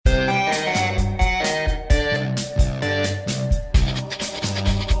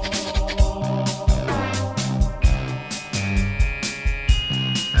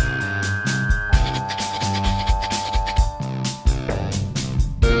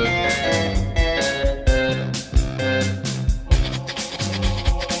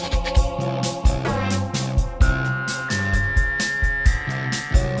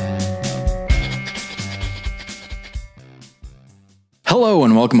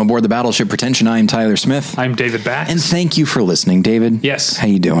welcome aboard the Battleship Pretension. I am Tyler Smith. I'm David Bax. And thank you for listening, David. Yes. How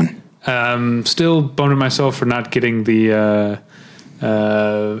you doing? Still boning myself for not getting the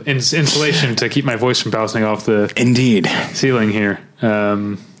insulation to keep my voice from bouncing off the ceiling here.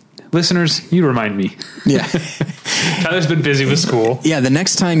 Listeners, you remind me. Yeah. Tyler's been busy with school. Yeah, the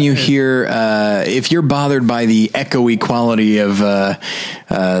next time you hear, if you're bothered by the echoey quality of the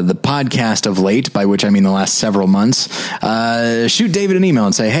podcast of late, by which I mean the last several months, shoot David an email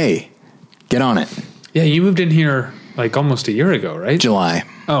and say, hey, get on it. Yeah, you moved in here like almost a year ago, right? July.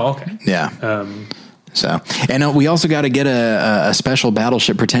 Oh, okay. Yeah. And we also got to get a special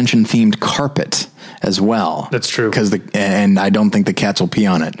Battleship Pretension themed carpet as well. That's true. And I don't think the cats will pee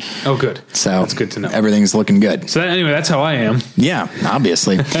on it. Oh, good. So that's good to know. Everything's looking good. So anyway, that's how I am. Yeah,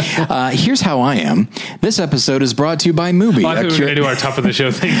 obviously. Here's how I am. This episode is brought to you by Mubi. Well, I think we're going to do our top of the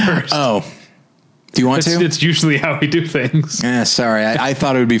show thing first. Oh, do you want to? It's usually how we do things. Sorry. I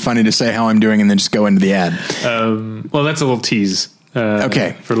thought it would be funny to say how I'm doing and then just go into the ad. Well, that's a little tease.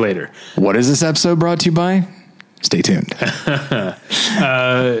 Okay. For later. What is this episode brought to you by? Stay tuned. You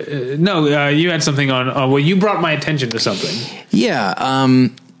had something on. Well, you brought my attention to something. Yeah.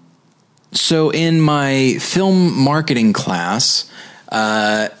 So in my film marketing class,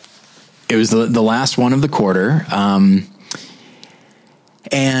 it was the last one of the quarter.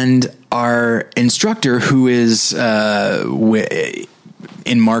 And our instructor, who is in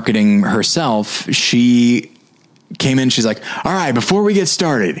marketing herself, she came in. She's like, all right, before we get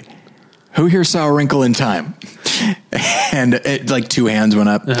started, who here saw A Wrinkle in Time? And like two hands went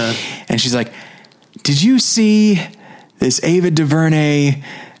up. And she's like, did you see this Ava DuVernay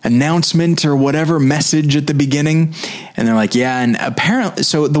announcement or whatever message at the beginning? And they're like, yeah. And apparently,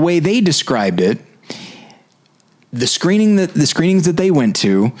 so the way they described it, the screenings that they went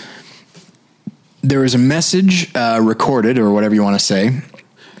to, there was a message recorded or whatever you want to say.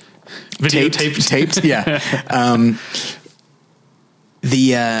 Taped. Yeah.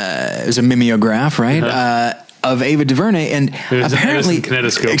 It was a mimeograph, right? Of Ava DuVernay, and apparently,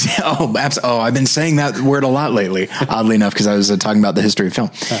 I've been saying that word a lot lately. Oddly enough, because I was talking about the history of film.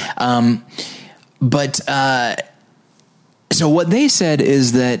 So what they said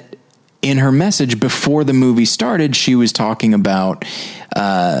is that in her message before the movie started, she was talking about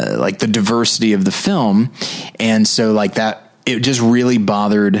like the diversity of the film, and so like that. It just really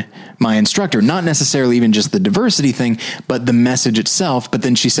bothered my instructor, not necessarily even just the diversity thing, but the message itself. But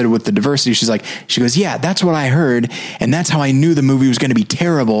then she said with the diversity, she goes, yeah, that's what I heard. And that's how I knew the movie was going to be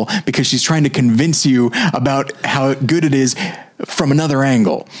terrible, because she's trying to convince you about how good it is from another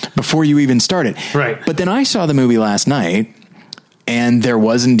angle before you even start it. Right. But then I saw the movie last night, and there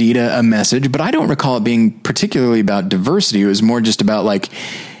was indeed a message, but I don't recall it being particularly about diversity. It was more just about like,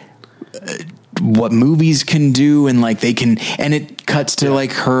 what movies can do, and like they can, and it cuts to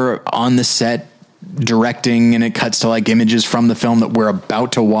like her on the set directing, and it cuts to like images from the film that we're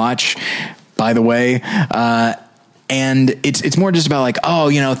about to watch, by the way. And it's more just about like,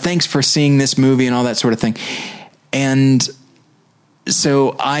 oh, thanks for seeing this movie and all that sort of thing. And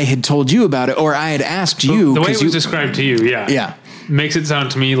so I had told you about it, or I had asked you. The way it was described to you. Yeah. Yeah. Makes it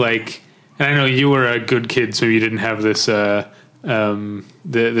sound to me like, and I know you were a good kid, so you didn't have this,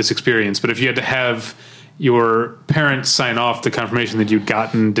 this experience, but if you had to have your parents sign off the confirmation that you'd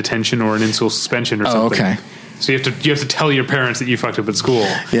gotten detention or an in-school suspension or something. Okay. So you have to tell your parents that you fucked up at school.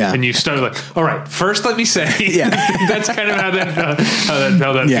 Yeah. And you started like, all right, first let me say, that's kind of how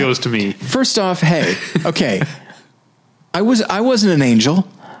that feels to me. First off, hey, okay. I wasn't an angel.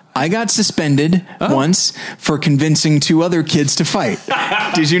 I got suspended once for convincing two other kids to fight.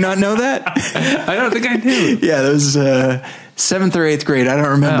 Did you not know that? I don't think I knew. Yeah, that was 7th or 8th grade. I don't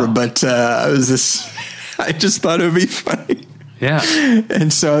remember, but I just thought it would be funny. Yeah.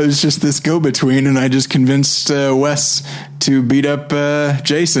 And so I was just this go-between, and I just convinced Wes to beat up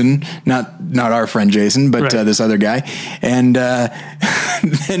Jason, not our friend Jason, but this other guy. And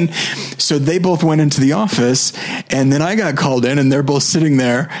then so they both went into the office, and then I got called in, and they're both sitting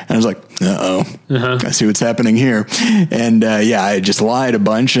there, and I was like, I see what's happening here. And I just lied a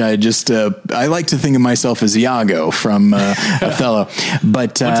bunch. I like to think of myself as Iago from Othello.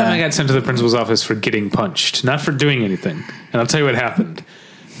 But one time I got sent to the principal's office for getting punched, not for doing anything. And I'll tell you what happened.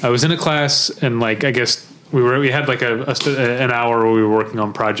 I was in a class, and like, I guess we had like an hour where we were working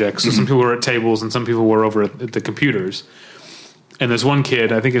on projects. So some people were at tables and some people were over at the computers. And there's one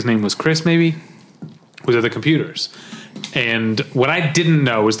kid, I think his name was Chris maybe, was at the computers. And what I didn't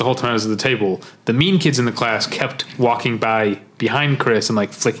know was the whole time I was at the table, the mean kids in the class kept walking by behind Chris and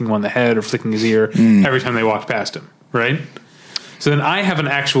like flicking him on the head or flicking his ear every time they walked past him. Right. So then I have an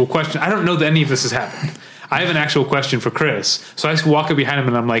actual question. I don't know that any of this has happened. I have an actual question for Chris. So I walk up behind him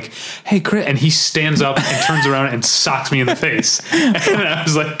and I'm like, hey, Chris. And he stands up and turns around and socks me in the face. And I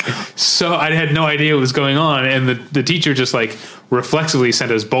was like, so I had no idea what was going on. And the teacher just like reflexively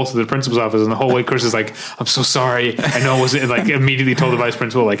sent us both to the principal's office. And the whole way Chris is like, I'm so sorry. I know it wasn't, like immediately told the vice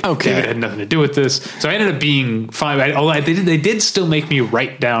principal, like, David had nothing to do with this. So I ended up being fine. Although they did still make me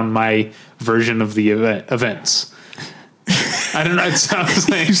write down my version of the events. I don't know. It sounds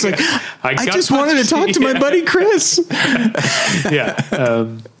like he's like, I just wanted to talk to my buddy Chris. Anyway,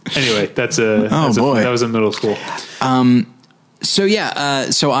 that was in middle school.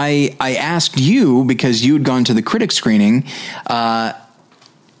 So I asked you, because you had gone to the critic screening,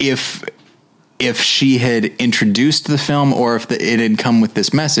 if she had introduced the film or if it had come with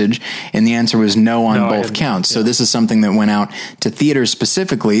this message, and the answer was no on both counts. Yeah. So this is something that went out to theaters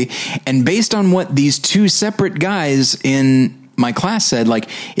specifically, and based on what these two separate guys in my class said, like,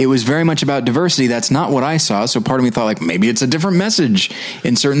 it was very much about diversity. That's not what I saw. So part of me thought, like, maybe it's a different message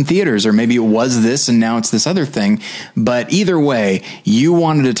in certain theaters, or maybe it was this and now it's this other thing. But either way, you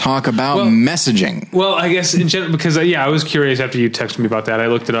wanted to talk about messaging. Well, I guess in general, because I was curious after you texted me about that. I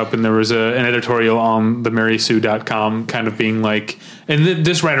looked it up, and there was an editorial on themarysue.com kind of being like, and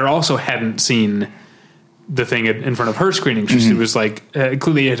this writer also hadn't seen the thing in front of her screening. She was like,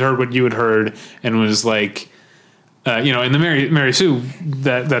 clearly had heard what you had heard and was like, in the Mary Sue,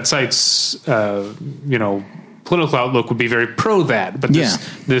 that site's, political outlook would be very pro that. But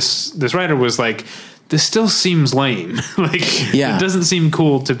this writer was like, this still seems lame. It doesn't seem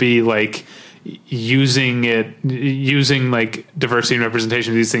cool to be like using like diversity and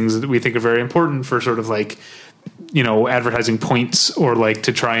representation of these things that we think are very important for sort of like, advertising points, or like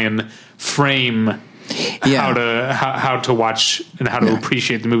to try and frame how to watch and how to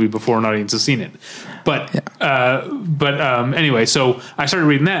appreciate the movie before an audience has seen it. But anyway, so I started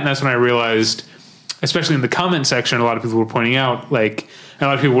reading that, and that's when I realized, especially in the comment section, a lot of people were pointing out, like, a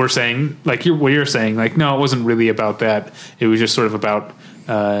lot of people were saying, like what you're saying, like, no, it wasn't really about that. It was just sort of about,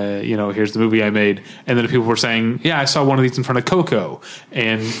 here's the movie I made. And then people were saying, yeah, I saw one of these in front of Coco.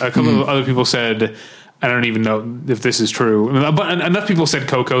 And a couple of other people said, I don't even know if this is true, but enough people said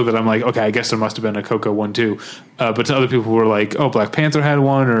Coco that I'm like, okay, I guess there must have been a Coco one too. But to other people were like, oh, Black Panther had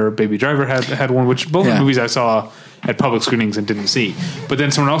one, or Baby Driver had one, which both of the movies I saw at public screenings and didn't see. But then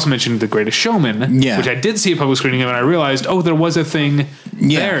someone also mentioned The Greatest Showman, which I did see a public screening of, and I realized, oh, there was a thing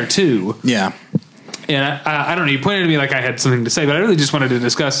there too. Yeah. And I don't know, you pointed at me like I had something to say, but I really just wanted to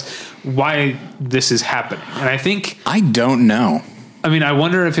discuss why this is happening. And I think... I don't know. I mean, I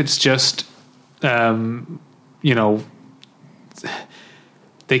wonder if it's just... they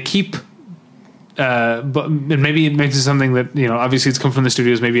keep, but maybe it makes it something that, obviously it's come from the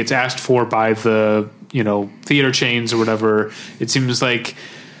studios. Maybe it's asked for by the, theater chains or whatever. It seems like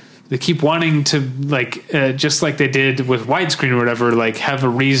they keep wanting to, like, just like they did with widescreen or whatever, like have a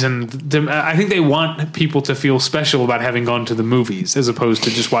reason I think they want people to feel special about having gone to the movies as opposed to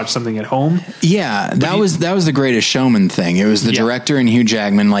just watch something at home. Yeah. That was The Greatest Showman thing. It was the director and Hugh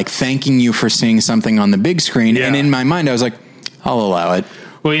Jackman, like, thanking you for seeing something on the big screen. Yeah. And in my mind, I was like, I'll allow it.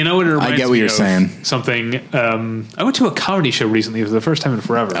 Well, you know what it reminds me of? I get what you're saying. Something. I went to a comedy show recently. It was the first time in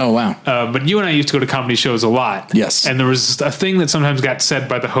forever. Oh, wow. But you and I used to go to comedy shows a lot. Yes. And there was a thing that sometimes got said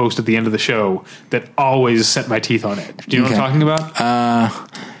by the host at the end of the show that always set my teeth on it. Do you know what I'm talking about?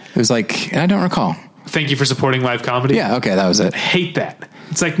 It was like, I don't recall. Thank you for supporting live comedy. Yeah, okay, that was it. I hate that.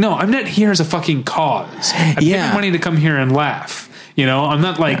 It's like, no, I'm not here as a fucking cause. I'm paying money to come here and laugh. I'm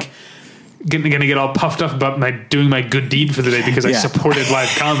not like... Gonna get all puffed up about doing my good deed for the day because I supported live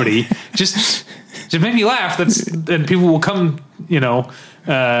comedy. Just make me laugh. And people will come. If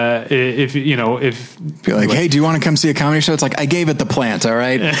be like, hey, do you want to come see a comedy show? It's like, I gave it the plant. All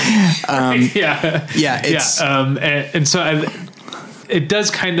right. It's and so it does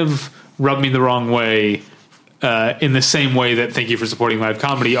kind of rub me the wrong way. In the same way that Thank You for Supporting Live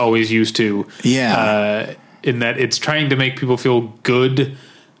Comedy always used to. Yeah. In that it's trying to make people feel good.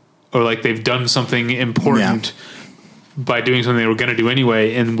 Or like they've done something important by doing something they were going to do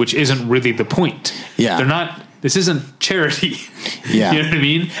anyway, and which isn't really the point. Yeah, they're not. This isn't charity. Yeah, you know what I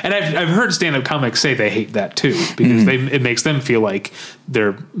mean. And I've heard stand-up comics say they hate that too because it makes them feel like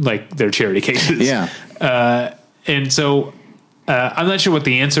they're charity cases. Yeah, and so I'm not sure what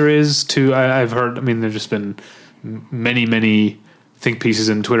the answer is to. I've heard. I mean, there's just been many think pieces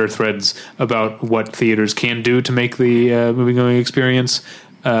and Twitter threads about what theaters can do to make the movie-going experience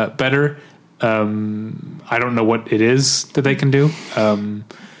better. I don't know what it is that they can do.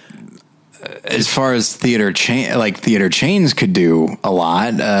 As far as theater chains could do a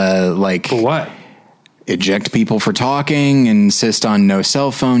lot. Like for what? eject people for talking, insist on no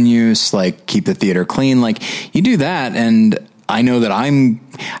cell phone use, like keep the theater clean. Like you do that. And I know that I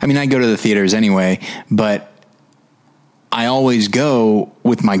go to the theaters anyway, but I always go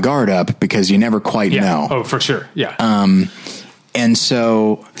with my guard up because you never quite know. Oh, for sure. Yeah. And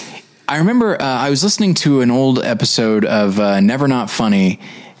so I remember I was listening to an old episode of Never Not Funny,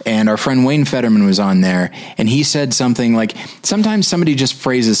 and our friend Wayne Fetterman was on there, and he said something like, sometimes somebody just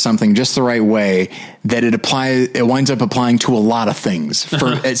phrases something just the right way that it winds up applying to a lot of things.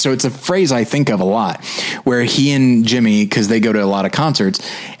 So it's a phrase I think of a lot, where he and Jimmy, because they go to a lot of concerts,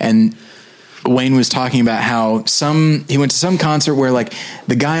 and Wayne was talking about how he went to some concert where like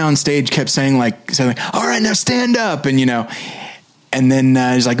the guy on stage kept saying all right, now stand up. And, and then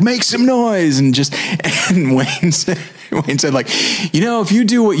he's like, make some noise. And Wayne said like, if you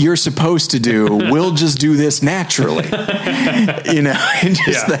do what you're supposed to do, we'll just do this naturally, the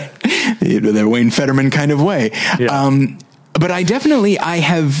Wayne Fetterman kind of way. Yeah. But I've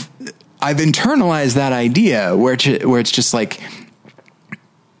internalized that idea where it's just like,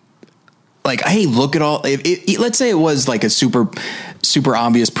 hey, look at all, let's say it was like a super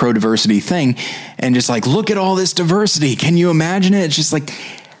obvious pro-diversity thing, and just like, look at all this diversity. Can you imagine it? It's just like,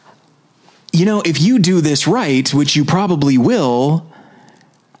 if you do this right, which you probably will,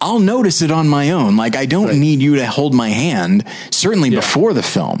 I'll notice it on my own. Like, I don't need you to hold my hand, certainly before the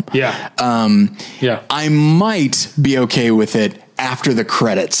film. Yeah. I might be okay with it after the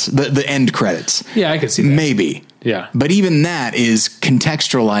credits, the end credits. Yeah, I could see that. Maybe. Yeah. But even that is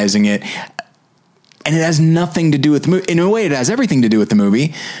contextualizing it, and it has nothing to do with the movie. In a way, it has everything to do with the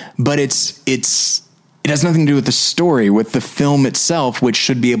movie, but it has nothing to do with the story, with the film itself, which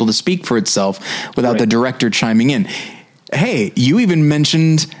should be able to speak for itself without the director chiming in. Hey, you even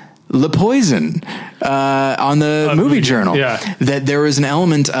mentioned Le Poison on the movie journal. Yeah. That there is an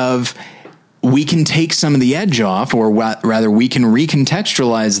element of, we can take some of the edge off, or rather we can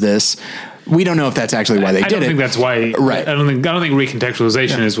recontextualize this. We don't know if that's actually why they did it. I don't think that's why. Right. I don't think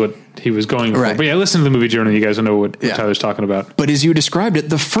recontextualization is what he was going for. Right. But listen to the movie journal. You guys will know what Tyler's talking about. But as you described it,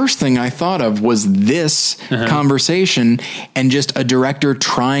 the first thing I thought of was this conversation, and just a director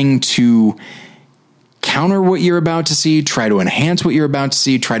trying to counter what you're about to see, try to enhance what you're about to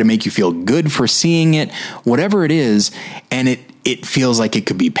see, try to make you feel good for seeing it, whatever it is. And it feels like it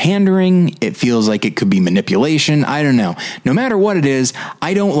could be pandering. It feels like it could be manipulation. I don't know. No matter what it is,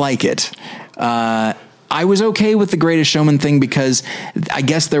 I don't like it. I was okay with the Greatest Showman thing because I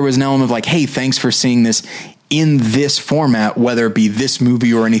guess there was an element of like, hey, thanks for seeing this in this format, whether it be this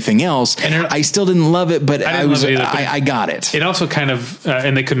movie or anything else. And I still didn't love it, but I got it. It also kind of,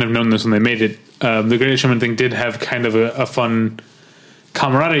 and they couldn't have known this when they made it. The Greatest Showman thing did have kind of a fun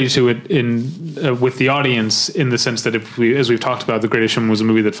camaraderie to it with the audience, in the sense that as we've talked about, The Greatest Showman was a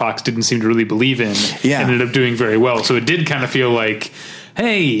movie that Fox didn't seem to really believe in, and ended up doing very well. So it did kind of feel like,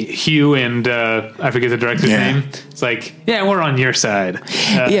 hey, Hugh and I forget the director's name. It's like, yeah, we're on your side.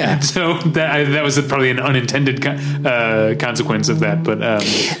 So that was probably an unintended consequence of that. But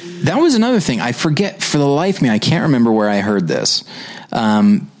that was another thing. I forget for the life of me. I can't remember where I heard this.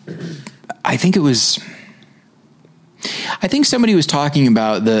 I think somebody was talking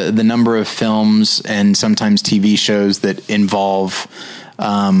about the number of films and sometimes TV shows that involve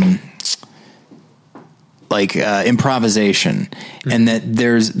improvisation, and that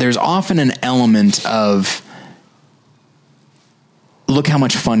there's often an element of, look how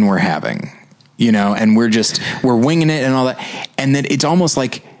much fun we're having, and we're winging it and all that, and that it's almost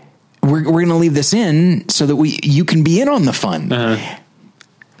like we're going to leave this in so that you can be in on the fun.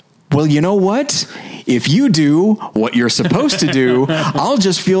 Well, you know what? If you do what you're supposed to do, I'll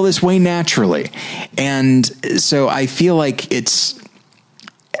just feel this way naturally. And so I feel like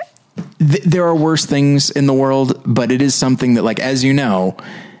there are worse things in the world, but it is something that, like, as you know,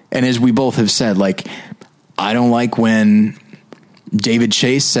 and as we both have said, like, I don't like when David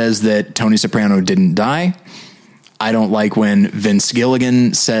Chase says that Tony Soprano didn't die. I don't like when Vince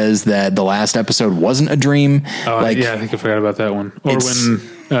Gilligan says that the last episode wasn't a dream. Oh, I think I forgot about that one. Or when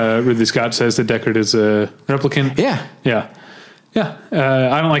Ridley Scott says that Deckard is a replicant. Yeah.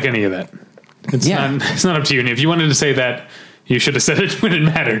 I don't like any of that. It's not up to you. And if you wanted to say that, you should have said it when it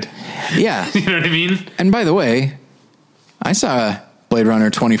mattered. Yeah. You know what I mean? And by the way, I saw Blade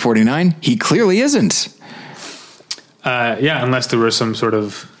Runner 2049. He clearly isn't. Unless there was some sort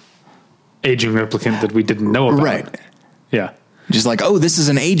of aging replicant that we didn't know about. Right. Yeah. Just like, oh, this is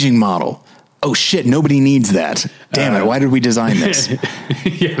an aging model. Oh shit, nobody needs that. Damn it, why did we design this?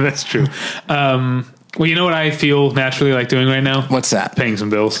 Yeah, that's true. Well, you know what I feel naturally like doing right now? What's that? Paying some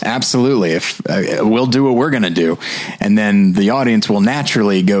bills. Absolutely. If we'll do what we're going to do, and then the audience will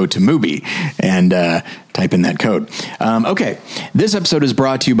naturally go to Mubi and type in that code. Okay. This episode is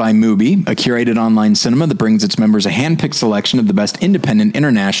brought to you by Mubi, a curated online cinema that brings its members a hand-picked selection of the best independent,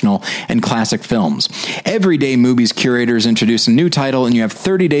 international, and classic films. Every day, Mubi's curators introduce a new title, and you have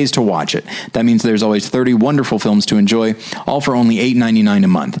 30 days to watch it. That means there's always 30 wonderful films to enjoy, all for only $8.99 a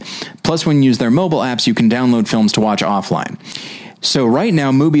month. Plus, when you use their mobile apps, you can download films to watch offline. So right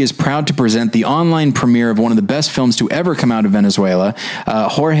now, Mubi is proud to present the online premiere of one of the best films to ever come out of Venezuela,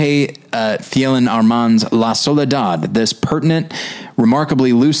 Jorge Thielen Armand's La Soledad. This pertinent,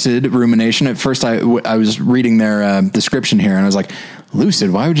 remarkably lucid rumination. At first, I was reading their description here, and I was like, lucid?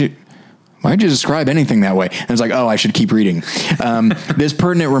 Why would you describe anything that way? And I was like, oh, I should keep reading. This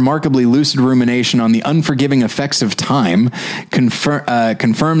pertinent, remarkably lucid rumination on the unforgiving effects of time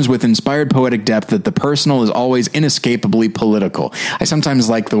confirms with inspired poetic depth that the personal is always inescapably political. I sometimes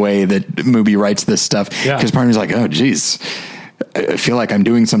like the way that Mubi writes this stuff, because part of me is like, oh, geez, I feel like I'm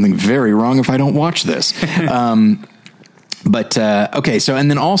doing something very wrong if I don't watch this. But, okay, so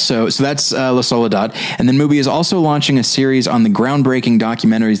that's La Soledad. And then Mubi is also launching a series on the groundbreaking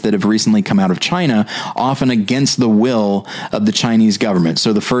documentaries that have recently come out of China, often against the will of the Chinese government.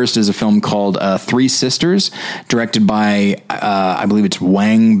 So the first is a film called Three Sisters, directed by, I believe it's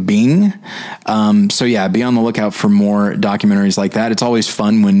Wang Bing. So yeah, be on the lookout for more documentaries like that. It's always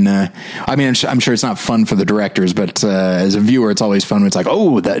fun when, I'm sure it's not fun for the directors, but as a viewer, it's always fun when it's like,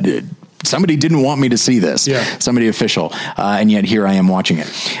 oh, that somebody didn't want me to see this. Yeah. Somebody official. And yet here I am watching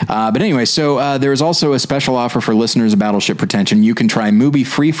it. But anyway, so there is also a special offer for listeners of Battleship Pretension. You can try Mubi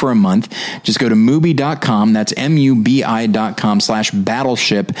free for a month. Just go to Mubi.com. That's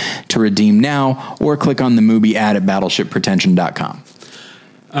MUBI.com/battleship to redeem now, or click on the Mubi ad at battleshippretension.com.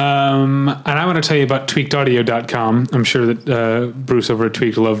 And I want to tell you about tweakedaudio.com. I'm sure that Bruce over at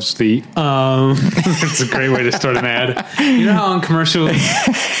Tweaked loves the it's a great way to start an ad. You know how on commercials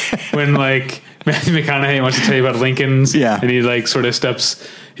when like Matthew McConaughey wants to tell you about Lincolns, and he like sort of steps,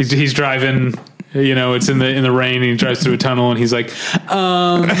 he's driving, you know, it's in the rain, and he drives through a tunnel, and he's like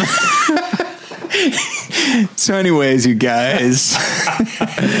So anyways, you guys.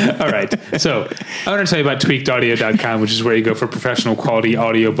 All right. So I want to tell you about tweakedaudio.com, which is where you go for professional quality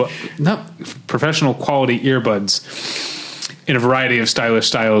professional quality earbuds in a variety of stylish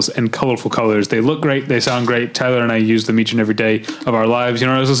styles and colorful colors. They look great. They sound great. Tyler and I use them each and every day of our lives. You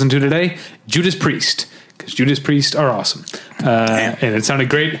know what I was listening to today? Judas Priest, because Judas Priest are awesome. And it sounded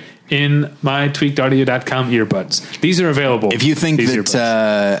great in my tweakedaudio.com earbuds. These are available. If you think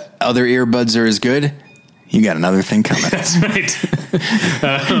that other earbuds are as good, you got another thing coming. That's right.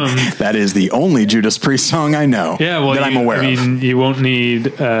 That is the only Judas Priest song I know. Yeah, well, that I'm aware of. I mean, you won't need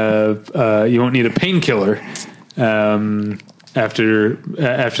a painkiller after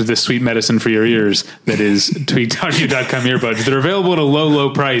this sweet medicine for your ears that is tweakedaudio.com earbuds. They're available at a low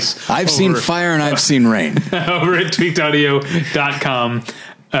price. I've seen fire and I've seen rain over at tweakedaudio.com.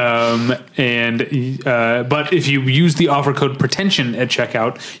 But if you use the offer code pretension at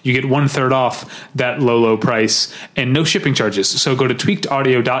checkout, you get 1/3 off that low price and no shipping charges. So go to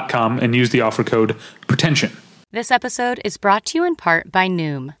tweakedaudio.com and use the offer code pretension. This episode is brought to you in part by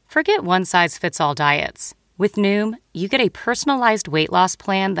Noom. Forget one-size-fits-all diets. With Noom, you get a personalized weight loss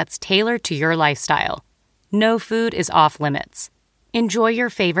plan that's tailored to your lifestyle. No food is off limits. Enjoy your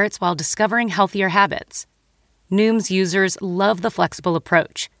favorites while discovering healthier habits. Noom's users love the flexible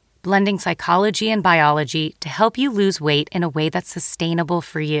approach, blending psychology and biology to help you lose weight in a way that's sustainable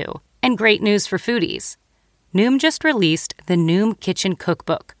for you. And great news for foodies. Noom just released the Noom Kitchen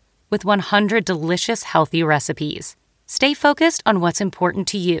Cookbook with 100 delicious, healthy recipes. Stay focused on what's important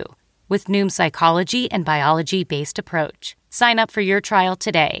to you with Noom's psychology and biology-based approach. Sign up for your trial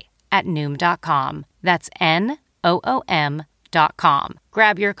today at Noom.com. That's NOOM.com.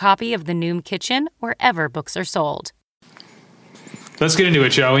 Grab your copy of The Noom Kitchen wherever books are sold. Let's get into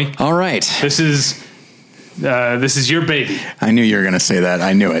it, shall we? All right. This is your baby. I knew you were going to say that.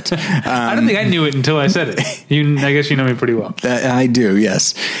 I knew it. I don't think I knew it until I said it. I guess you know me pretty well. I do,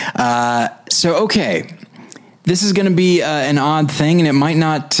 yes. Okay. This is going to be an odd thing, and it might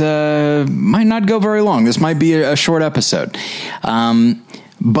not go very long. This might be a short episode.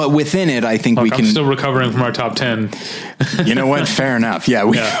 But within it, I think I'm still recovering from our top 10. You know what? Fair enough. Yeah,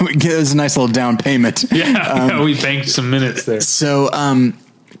 we it was a nice little down payment. Yeah, we banked some minutes there. So,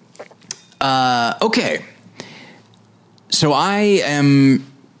 okay. So I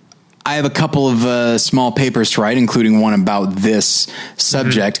have a couple of small papers to write, including one about this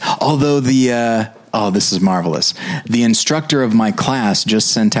subject. Although the oh, this is marvelous. The instructor of my class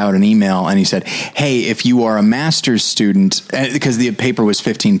just sent out an email and he said, hey, if you are a master's student, because the paper was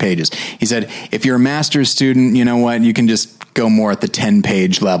 15 pages, he said, if you're a master's student, you know what, you can just go more at the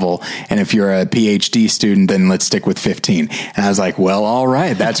 10-page level. And if you're a PhD student, then let's stick with 15. And I was like, well, all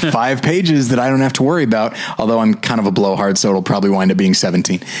right, that's 5 pages that I don't have to worry about. Although I'm kind of a blowhard, so it'll probably wind up being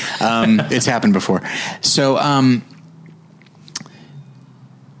 17. It's happened before. So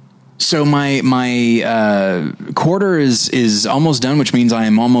my quarter is almost done, which means I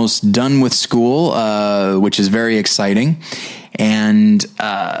am almost done with school, which is very exciting. And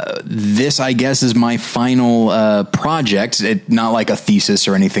this, I guess, is my final project. Not like a thesis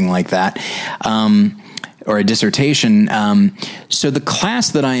or anything like that, or a dissertation. So the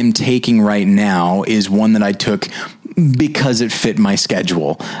class that I am taking right now is one that I took because it fit my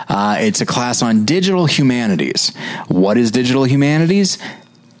schedule. It's a class on digital humanities. What is digital humanities?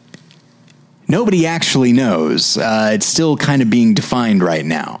 Nobody actually knows. It's still kind of being defined right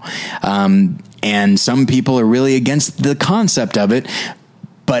now. And some people are really against the concept of it.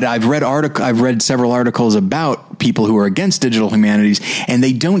 But I've read several articles about people who are against digital humanities, and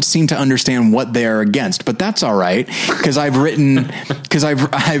they don't seem to understand what they are against. But that's all right, because I've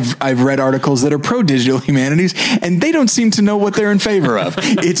read articles that are pro digital humanities, and they don't seem to know what they're in favor of.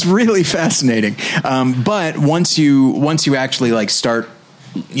 It's really fascinating. But once you actually like start,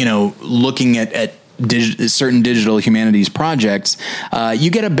 looking at certain digital humanities projects,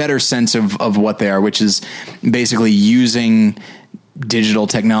 you get a better sense of what they are, which is basically using digital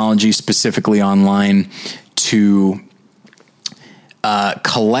technology, specifically online, to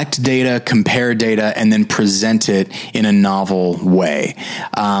collect data, compare data, and then present it in a novel way.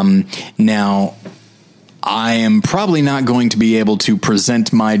 Now, I am probably not going to be able to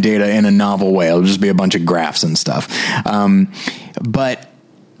present my data in a novel way. It'll just be a bunch of graphs and stuff. But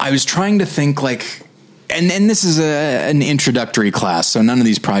I was trying to think like, and this is an introductory class, so none of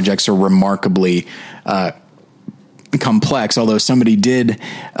these projects are remarkably complex, although somebody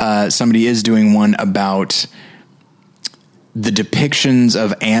is doing one about the depictions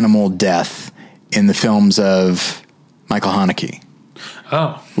of animal death in the films of Michael Haneke.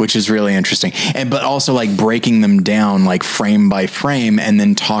 Oh, which is really interesting. But also like breaking them down like frame by frame, and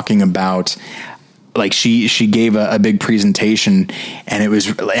then talking about, like, she gave a big presentation, and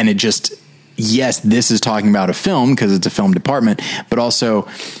it just, yes, this is talking about a film because it's a film department, but also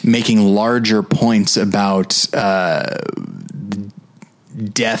making larger points about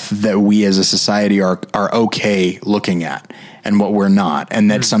death that we as a society are okay looking at, and what we're not,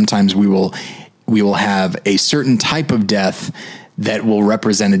 and that sometimes we will have a certain type of death that will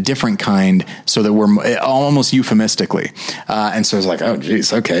represent a different kind, so that we're almost euphemistically. And so I was like, oh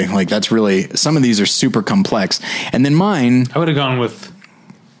geez, okay. Like that's really, some of these are super complex. And then mine, I would have gone with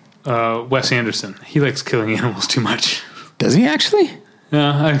Wes Anderson. He likes killing animals too much. Does he actually?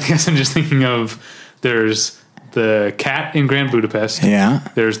 I guess I'm just thinking of, there's the cat in Grand Budapest. Yeah.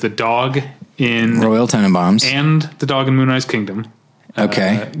 There's the dog in Royal Tenenbaums. And the dog in Moonrise Kingdom.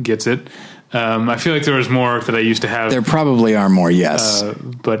 Okay. Gets it. I feel like there was more that I used to have. There probably are more, yes.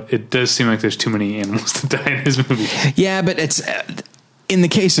 But it does seem like there's too many animals that die in his movie. Yeah, but it's in the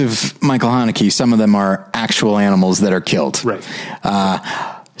case of Michael Haneke, some of them are actual animals that are killed. Right.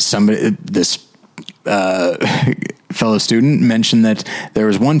 This fellow student mentioned that there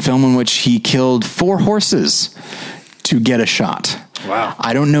was one film in which he killed 4 horses to get a shot. Wow.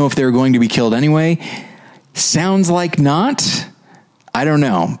 I don't know if they're going to be killed anyway. Sounds like not. I don't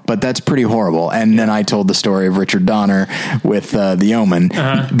know, but that's pretty horrible. And then I told the story of Richard Donner with The Omen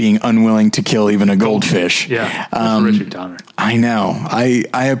being unwilling to kill even a goldfish. Yeah, Richard Donner. I know.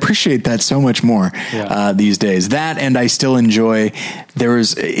 I appreciate that so much more these days. That, and I still enjoy, there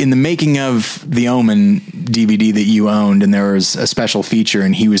was, in the making of The Omen DVD that you owned, and there was a special feature,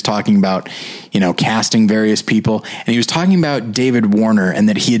 and he was talking about, casting various people, and he was talking about David Warner, and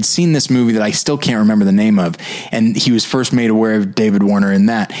that he had seen this movie that I still can't remember the name of, and he was first made aware of David Warner in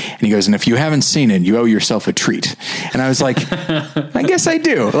that, and he goes, and if you haven't seen it, you owe yourself a treat. And I was like, I guess I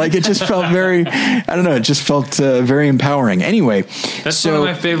do. Like, it just felt very, I don't know, it just felt very empowering. Anyway, that's one of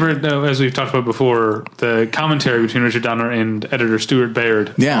my favorite, as we've talked about before, the commentary between Richard Donner and editor Stuart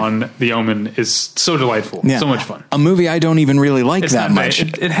Baird on The Omen is so delightful. So much fun. A movie I don't even really like that much.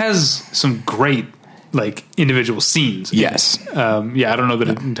 It has some great, like, individual scenes. Yes. I don't know that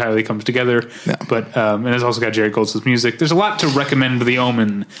it entirely comes together, but and it's also got Jerry Goldsmith's music. There's a lot to recommend The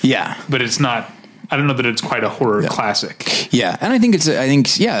Omen. Yeah. But it's not, I don't know that it's quite a horror classic. Yeah. And I think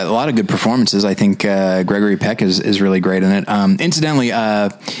a lot of good performances. I think Gregory Peck is really great in it. Incidentally,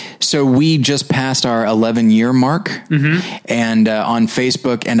 So we just passed our 11-year mark, and on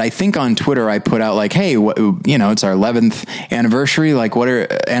Facebook, and I think on Twitter, I put out like, "Hey, it's our 11th anniversary. Like, what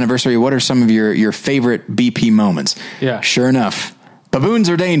are some of your favorite BP moments?" Yeah, sure enough. Baboons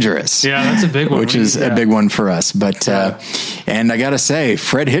are dangerous. Yeah, that's a big one. Which is a big one for us. But, and I got to say,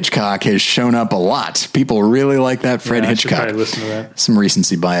 Fred Hitchcock has shown up a lot. People really like that Fred Hitchcock. I should probably listen to that. Some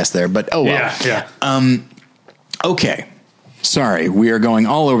recency bias there, but oh well. Yeah. Okay. Sorry, we are going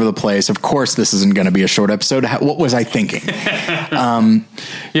all over the place. Of course, this isn't going to be a short episode. What was I thinking?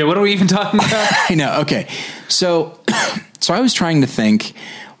 What are we even talking about? I know. Okay. So I was trying to think,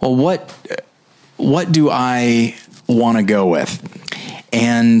 well, what do I want to go with?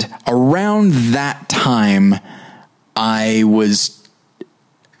 And around that time, I was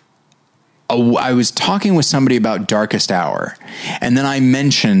talking with somebody about Darkest Hour. And then I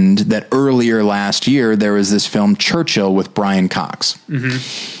mentioned that earlier last year, there was this film Churchill with Brian Cox.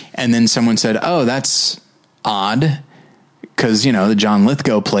 Mm-hmm. And then someone said, oh, that's odd. Because, the John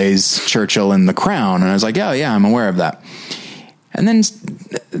Lithgow plays Churchill in The Crown. And I was like, oh, yeah, I'm aware of that. And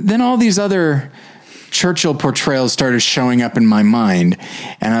then all these other Churchill portrayals started showing up in my mind.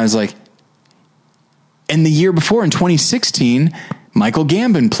 And I was like, and the year before, in 2016, Michael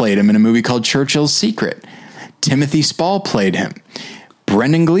Gambon played him in a movie called Churchill's Secret. Timothy Spall played him.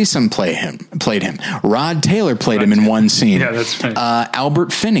 Brendan Gleeson played him. Rod Taylor played him in one scene. Yeah, that's right.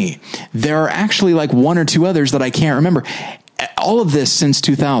 Albert Finney. There are actually like one or two others that I can't remember. All of this since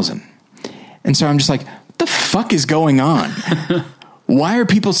 2000. And so I'm just like, what the fuck is going on? Why are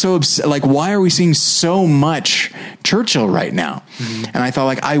people so upset? Like, why are we seeing so much Churchill right now? Mm-hmm. And I thought,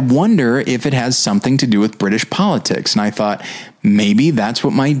 like, I wonder if it has something to do with British politics. And I thought, maybe that's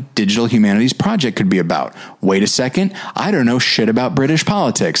what my digital humanities project could be about. Wait a second. I don't know shit about British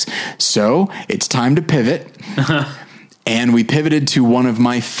politics. So it's time to pivot. And we pivoted to one of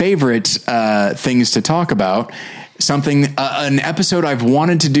my favorite things to talk about. An episode I've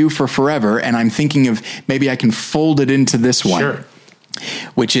wanted to do for forever. And I'm thinking of maybe I can fold it into this one. Sure.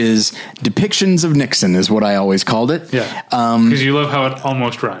 Which is depictions of Nixon is what I always called it. Yeah. Because you love how it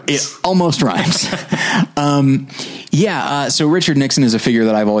almost rhymes. It almost rhymes. So Richard Nixon is a figure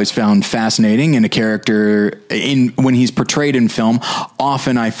that I've always found fascinating, and a character when he's portrayed in film,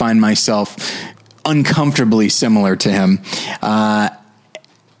 often I find myself uncomfortably similar to him.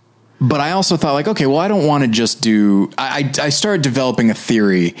 But I also thought, like, okay, well, I don't want to just do, I started developing a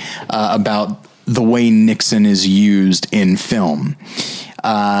theory about the way Nixon is used in film.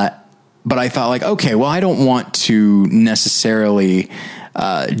 But I thought, like, okay, well, I don't want to necessarily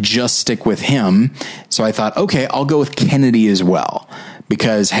just stick with him. So I thought, okay, I'll go with Kennedy as well.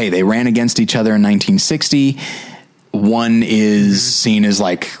 Because, hey, they ran against each other in 1960. One is seen as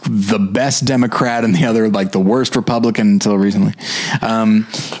like the best Democrat and the other like the worst Republican until recently.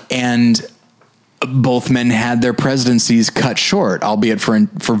 And both men had their presidencies cut short, albeit for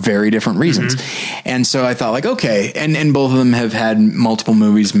very different reasons. Mm-hmm. And so I thought, like, okay, and both of them have had multiple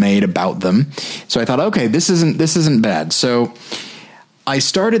movies made about them. So I thought, okay, this isn't bad. So I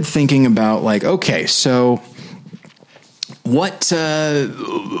started thinking about, like, okay, so why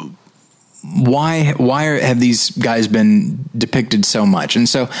have these guys been depicted so much? And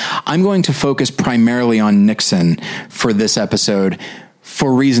so I'm going to focus primarily on Nixon for this episode,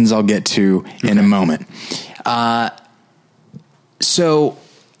 for reasons I'll get to in a moment. So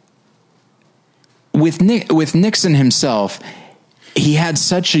with Nixon himself, he had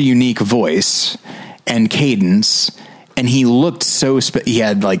such a unique voice and cadence, and he looked so he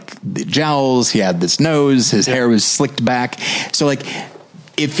had like the jowls, he had this nose, his hair was slicked back. So like,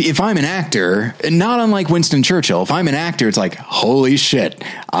 if I'm an actor, and not unlike Winston Churchill, if I'm an actor, it's like, holy shit,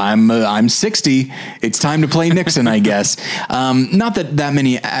 I'm 60. It's time to play Nixon, I guess. Not that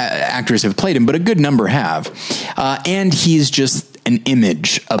many actors have played him, but a good number have. And he's just an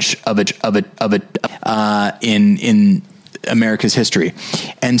image of it in America's history.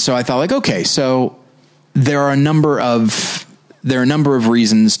 And so I thought, like, okay, so there are a number of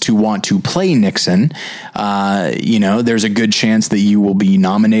reasons to want to play Nixon. There's a good chance that you will be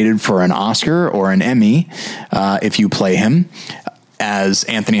nominated for an Oscar or an Emmy if you play him, as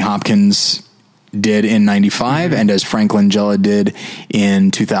Anthony Hopkins did in 95 and as Frank Langella did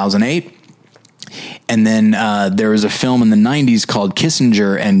in 2008. And then there was a film in the 90s called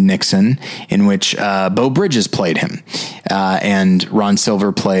Kissinger and Nixon, in which Beau Bridges played him, and Ron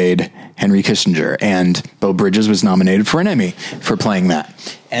Silver played Henry Kissinger, and Beau Bridges was nominated for an Emmy for playing that.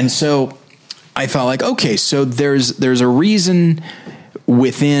 And so I thought, like, okay, so there's a reason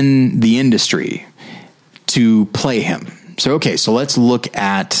within the industry to play him. So, okay, so let's look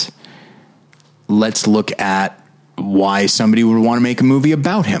at why somebody would want to make a movie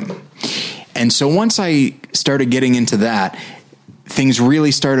about him. And so once I started getting into that, things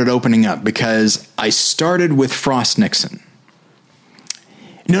really started opening up, because I started with Frost Nixon.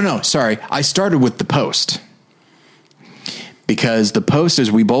 Sorry. I started with The Post, because The Post,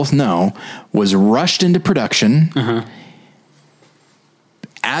 as we both know, was rushed into production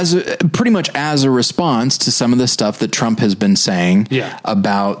pretty much as a response to some of the stuff that Trump has been saying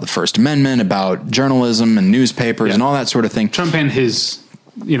about the First Amendment, about journalism and newspapers and all that sort of thing. Trump and his,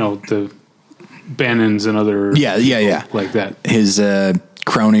 the Bannons and other like that. His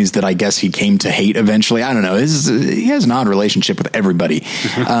cronies that I guess he came to hate eventually. I don't know. He has an odd relationship with everybody.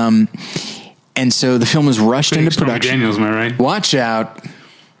 And so the film was rushed into production. Daniels, am I right? Watch out.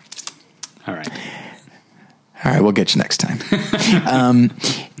 All right, we'll get you next time.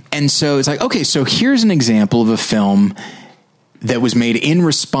 And so it's like, okay, so here's an example of a film that was made in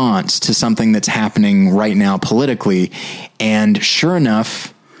response to something that's happening right now politically. And sure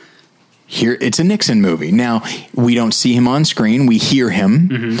enough, here it's a Nixon movie. Now, we don't see him on screen. We hear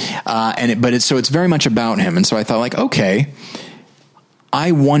him. But it's very much about him. And so I thought, like, okay,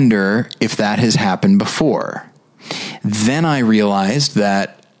 I wonder if that has happened before. Then I realized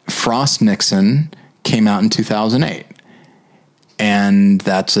that Frost Nixon came out in 2008. And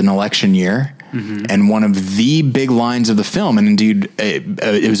that's an election year. And one of the big lines of the film, and indeed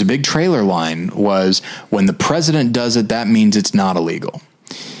it was a big trailer line, was, when the president does it, that means it's not illegal.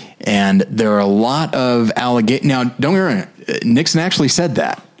 And there are a lot of allegations. Now, don't get me wrong, Nixon actually said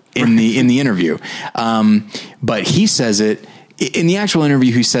that in the interview. But he says it in the actual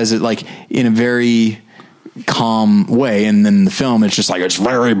interview. He says it like in a very calm way, and then the film, it's just like, it's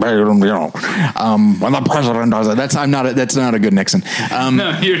very bad, when the president does it. That's not a good Nixon.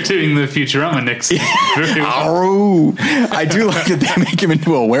 No, you're doing the Futurama Nixon. Oh, I do like that they make him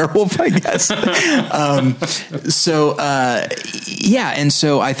into a werewolf, I guess. And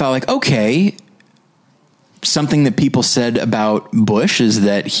so I thought, like, okay, something that people said about Bush is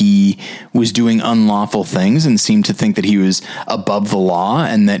that he was doing unlawful things and seemed to think that he was above the law,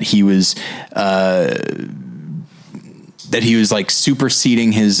 and that he was like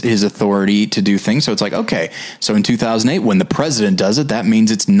superseding his authority to do things. So it's like, okay, so in 2008, when the president does it, that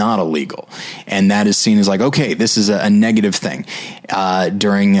means it's not illegal. And that is seen as like, okay, this is a negative thing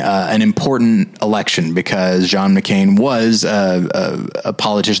during an important election, because John McCain was a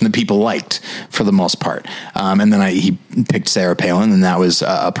politician that people liked for the most part. And then he picked Sarah Palin, and that was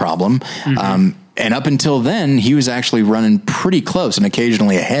a problem. And up until then, he was actually running pretty close and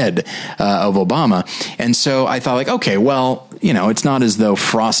occasionally ahead of Obama. And so I thought, like, okay, well, it's not as though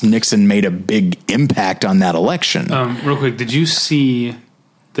Frost Nixon made a big impact on that election. Real quick, did you see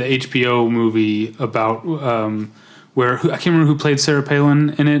the HBO movie about where I can't remember who played Sarah Palin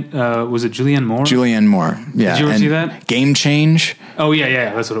in it? Was it Julianne Moore? Julianne Moore, yeah. Did you ever see that? Game Change? Oh,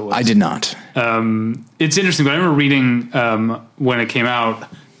 yeah, that's what it was. I did not. It's interesting, but I remember reading when it came out,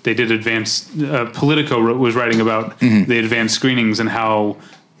 they did Politico was writing about the advanced screenings and how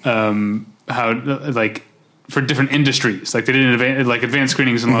like for different industries, like they did advanced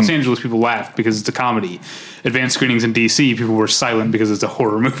screenings in Los Angeles, people laughed because it's a comedy. Advanced screenings in DC, people were silent because it's a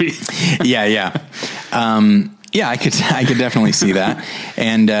horror movie. Yeah. I could definitely see that.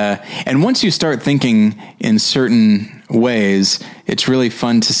 And once you start thinking in certain ways, it's really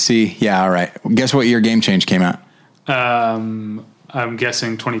fun to see. Yeah. All right. Guess what year Game Change came out? I'm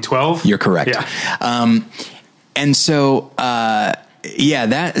guessing 2012. You're correct. Yeah. And so, that's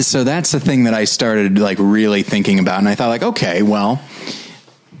the thing that I started like really thinking about. And I thought, like, okay, well,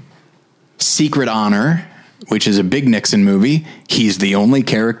 Secret Honor, which is a big Nixon movie. He's the only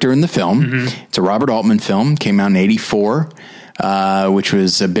character in the film. It's a Robert Altman film, came out in 1984, which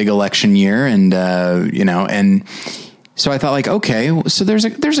was a big election year. And, and so I thought, like, okay, so there's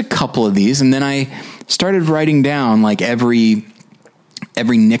a couple of these. And then I started writing down like every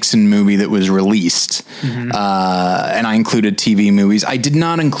Nixon movie that was released. And I included TV movies. I did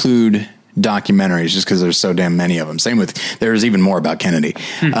not include documentaries just because there's so damn many of them. Same with, there's even more about Kennedy.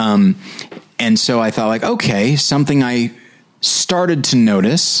 And so I thought, like, okay, something I started to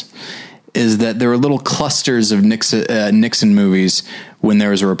notice is that there were little clusters of Nixon movies when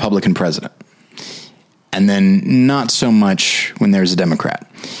there was a Republican president, and then not so much when there's a Democrat.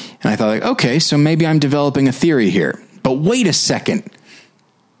 And I thought, like, okay, so maybe I'm developing a theory here. But wait a second.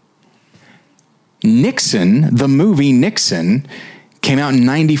 Nixon, the movie Nixon, came out in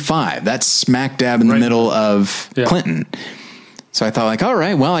 1995. That's smack dab in the middle of Clinton. So I thought, like, all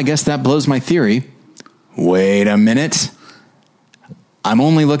right, well, I guess that blows my theory. Wait a minute. I'm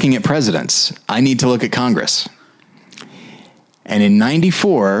only looking at presidents. I need to look at Congress. And in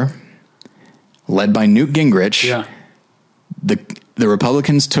 1994, led by Newt Gingrich. Yeah. The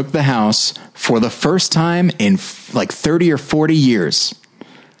Republicans took the House for the first time in like 30 or 40 years.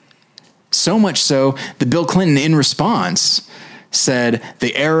 So much so that Bill Clinton, in response, said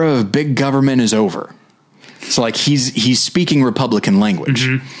the era of big government is over. So like he's speaking Republican language.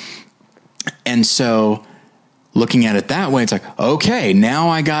 And so looking at it that way, it's like, okay, now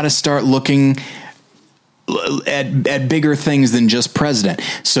I got to start looking at bigger things than just president.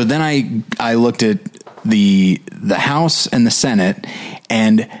 So then I looked at the House and the Senate,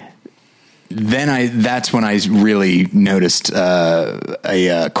 and then that's when I really noticed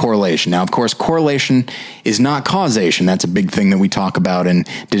a correlation. Now, of course, correlation is not causation. That's a big thing that we talk about in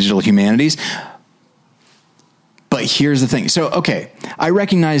digital humanities. But here's the thing. So, okay, I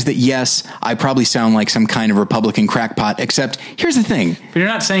recognize that, yes, I probably sound like some kind of Republican crackpot, except here's the thing. But you're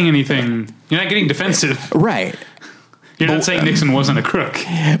not saying anything. You're not getting defensive. Right. You're not saying Nixon wasn't a crook.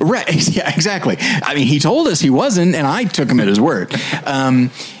 Right. Yeah, exactly. I mean, he told us he wasn't, and I took him at his word.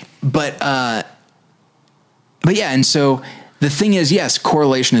 But yeah, and so the thing is, yes,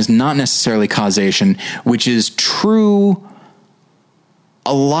 correlation is not necessarily causation, which is true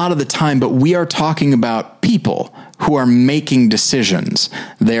a lot of the time, but we are talking about people who are making decisions.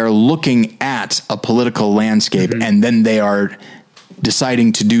 They are looking at a political landscape, and then they are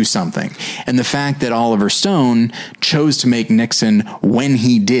deciding to do something. And the fact that Oliver Stone chose to make Nixon when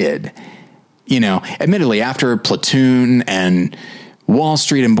he did, admittedly, after Platoon and Wall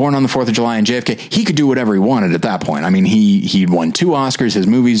Street and Born on the 4th of July and JFK, he could do whatever he wanted at that point. I mean, he'd won 2 Oscars. His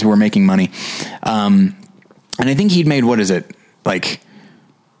movies were making money. And I think he'd made, what is it? Like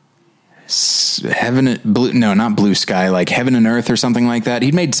not Blue Sky, like Heaven and Earth or something like that.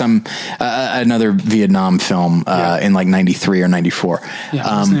 He'd made another Vietnam film in like 93 or 94.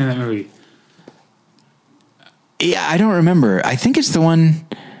 Yeah, what's the name of that movie? Yeah, I don't remember. I think it's the one.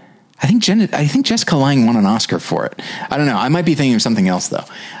 I think Jessica Lange won an Oscar for it. I don't know. I might be thinking of something else though.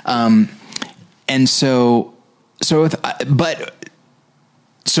 And so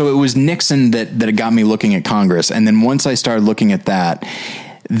it was Nixon that got me looking at Congress. And then once I started looking at that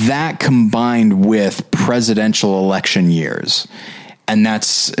combined with presidential election years. And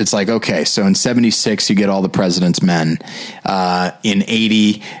it's like, okay, so in 76, you get all the President's Men. In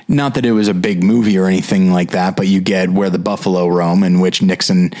 80, not that it was a big movie or anything like that, but you get Where the Buffalo Roam, in which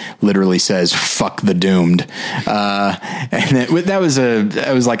Nixon literally says, "Fuck the doomed." And that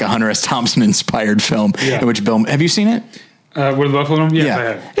was like a Hunter S. Thompson inspired film, in which Bill, have you seen it? Where the Buffalo Roam? Yes, I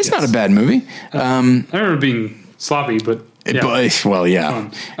have. It's not a bad movie. I remember it being sloppy, but yes,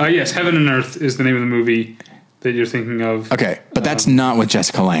 Heaven and Earth is the name of the movie that you're thinking of. Okay, but that's not with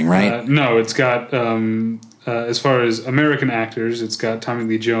Jessica Lange, right? No, it's got, as far as American actors, it's got Tommy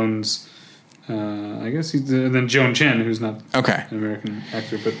Lee Jones, I guess, and then Joan Chen, who's not an American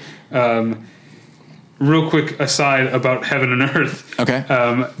actor. But real quick aside about Heaven and Earth. Okay.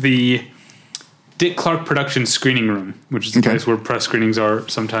 The Dick Clark Productions screening room, which is the place where press screenings are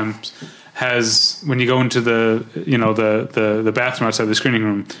sometimes, has, when you go into the bathroom outside the screening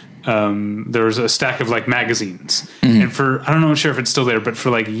room, there's a stack of like magazines. And I don't know, I'm sure if it's still there, but for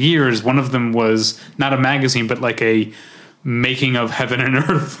like years, one of them was not a magazine, but like a making of Heaven and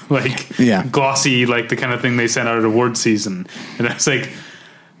Earth, like glossy, like the kind of thing they sent out at award season. And I was like,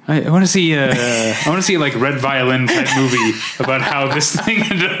 I want to see like Red Violin type movie about how this thing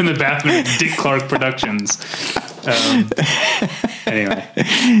ended up in the bathroom at Dick Clark Productions. Anyway,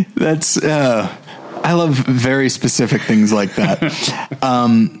 that's I love very specific things like that.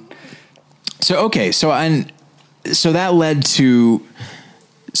 So that led to.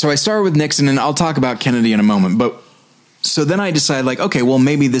 So I started with Nixon, and I'll talk about Kennedy in a moment. But so then I decided, like, okay, well,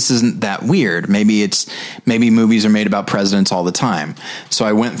 maybe this isn't that weird. Maybe movies are made about presidents all the time. So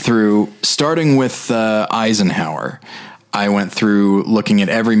I went through, starting with Eisenhower. I went through looking at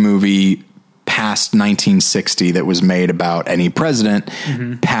every movie past 1960 that was made about any president,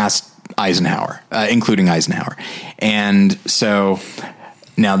 past Eisenhower, including Eisenhower. And so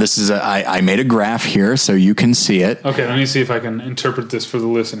now this is I made a graph here so you can see it. Okay, let me see if I can interpret this for the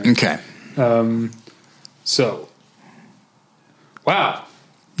listener. Okay. Wow.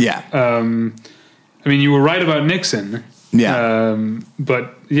 Yeah. I mean, you were right about Nixon. Yeah.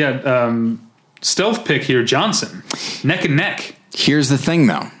 Stealth pick here, Johnson. Neck and neck. Here's the thing,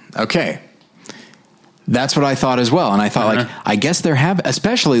 though. Okay. That's what I thought as well. And I thought, I guess there have,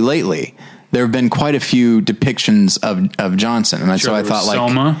 especially lately, there have been quite a few depictions of Johnson. And so I thought,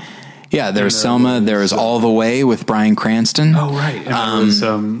 Selma. Yeah, there was Selma. There was All the Way with Bryan Cranston. Oh, right. And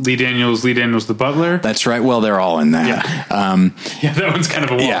there was Lee Daniels the butler. That's right. Well, they're all in that. Yeah, that one's kind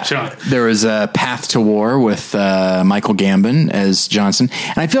of a wild shot. There was Path to War with Michael Gambon as Johnson.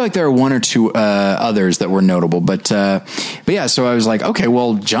 And I feel like there are one or two others that were notable. But yeah, so I was like, okay,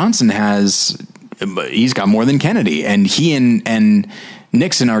 well, Johnson he's got more than Kennedy. And he and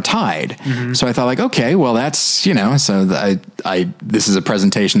Nixon are tied. Mm-hmm. So I thought like, okay, well that's, so this is a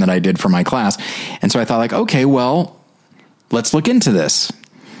presentation that I did for my class. And so I thought like, okay, well, let's look into this.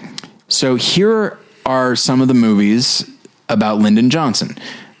 So here are some of the movies about Lyndon Johnson.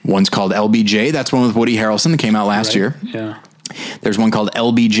 One's called LBJ. That's one with Woody Harrelson that came out last year. Yeah. There's one called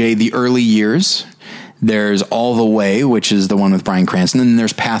LBJ, The Early Years. There's All the Way, which is the one with Bryan Cranston. And then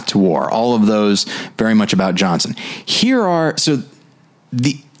there's Path to War. All of those very much about Johnson.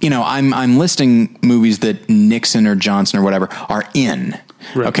 I'm listing movies that Nixon or Johnson or whatever are in.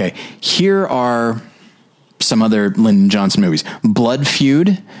 Right. Okay. Here are some other Lyndon Johnson movies. Blood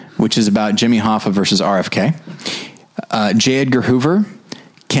Feud, which is about Jimmy Hoffa versus RFK. J. Edgar Hoover,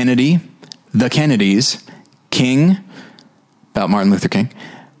 Kennedy, The Kennedys, King, about Martin Luther King,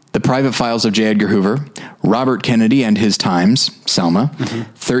 The Private Files of J. Edgar Hoover, Robert Kennedy and His Times, Selma,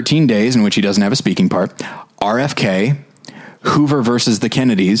 13 Days, in which he doesn't have a speaking part, RFK, Hoover versus the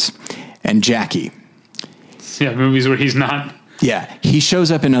Kennedys, and Jackie. Yeah, movies where he's not. Yeah, he shows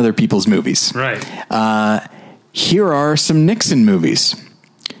up in other people's movies. Right. Here are some Nixon movies.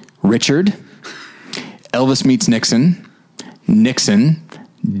 Richard, Elvis Meets Nixon, Nixon,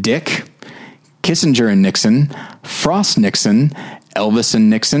 Dick, Kissinger and Nixon, Frost Nixon, Elvis and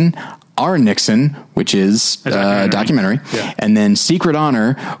Nixon, Our Nixon, which is a documentary, and then Secret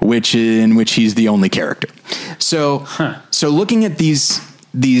Honor, in which he's the only character. So looking at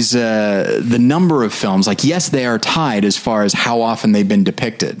the number of films, like, yes, they are tied as far as how often they've been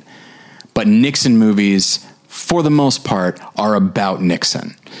depicted, but Nixon movies, for the most part, are about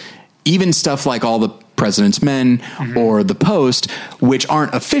Nixon. Even stuff like All the President's Men or The Post, which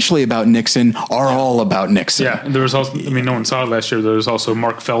aren't officially about Nixon, are all about Nixon. Yeah, there was also, no one saw it last year, there was also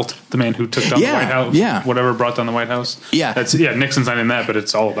Mark Felt, the man who took down the White House. Yeah. Whatever brought down the White House. Yeah. Nixon's not in that, but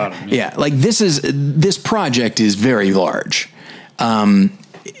it's all about him. Yeah, like this project is very large.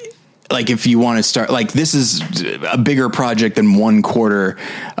 Like if you want to start, like this is a bigger project than one quarter,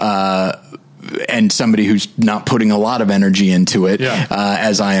 and somebody who's not putting a lot of energy into it,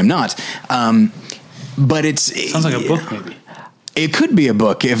 as I am not. But sounds like a book, maybe. It could be a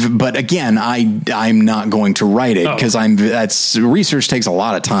book, but again, I'm not going to write it because research takes a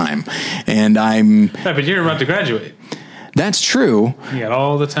lot of time, and but you're about to graduate. That's true. You got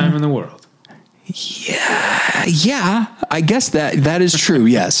all the time in the world. Yeah, I guess that is true.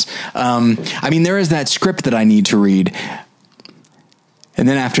 Yes. There is that script that I need to read. And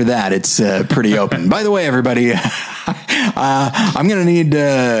then after that, it's pretty open. By the way, everybody, I'm going to need,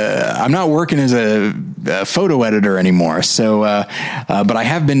 I'm not working as a photo editor anymore. So, but I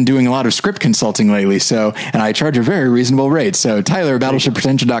have been doing a lot of script consulting lately. So, and I charge a very reasonable rate. So Tyler at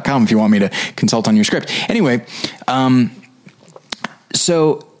battleshippretension.com if you want me to consult on your script. Anyway,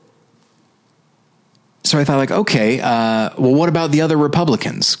 so I thought like, okay, well, what about the other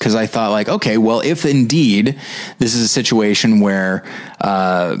Republicans? Because I thought like, okay, well, if indeed this is a situation where,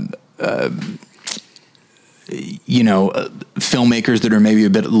 filmmakers that are maybe a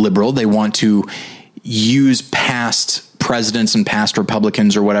bit liberal, they want to use past presidents and past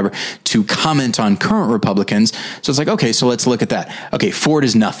Republicans or whatever to comment on current Republicans. So it's like, okay, so let's look at that. Okay, Ford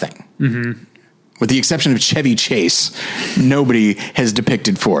is nothing. Mm-hmm. With the exception of Chevy Chase, nobody has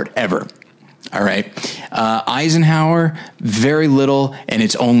depicted Ford ever. All right. Eisenhower, very little, and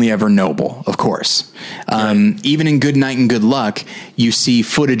it's only ever noble, of course. Even in Good Night and Good Luck, you see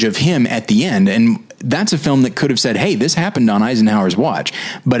footage of him at the end, and that's a film that could have said, hey, this happened on Eisenhower's watch.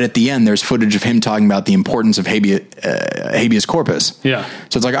 But at the end, there's footage of him talking about the importance of habeas corpus. Yeah.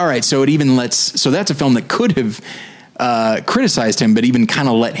 So it's like, all right, so that's a film that could have criticized him, but even kind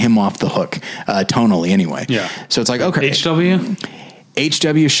of let him off the hook, tonally anyway. Yeah. So it's like, okay.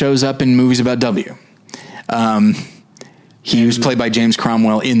 HW shows up in movies about W. He was played by James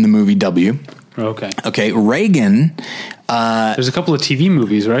Cromwell in the movie W. Okay. Reagan. There's a couple of TV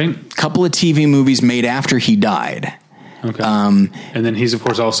movies, right? Couple of TV movies made after he died. Okay. And then he's of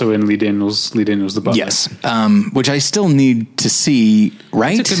course also in Lee Daniels the Butler. Yes. Which I still need to see,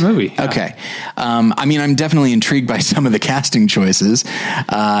 right? It's a good movie. Yeah. Okay. I'm definitely intrigued by some of the casting choices.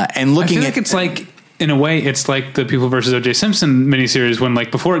 And looking I feel like it's like in a way, it's like the People versus O.J. Simpson miniseries when,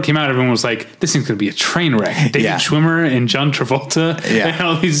 like, before it came out, everyone was like, this thing's going to be a train wreck. David Schwimmer and John Travolta and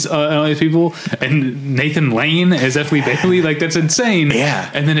all these people, and Nathan Lane as F. Lee Bailey. Like, that's insane. Yeah.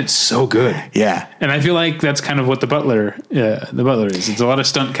 And then it's so good. Yeah. And I feel like that's kind of what The Butler is. It's a lot of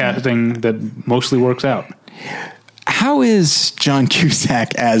stunt casting that mostly works out. How is John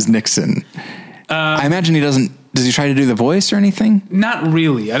Cusack as Nixon? I imagine he doesn't. Does he try to do the voice or anything? Not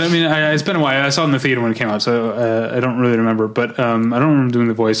really. I mean, it's been a while. I saw it in the theater when it came out, so I don't really remember. But I don't remember doing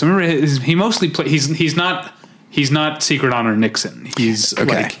the voice. I remember he mostly he's not Secret Honor Nixon. He's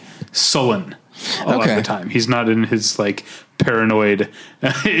like sullen a lot of the time. He's not in his like paranoid,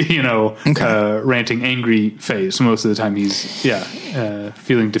 ranting angry phase. Most of the time, he's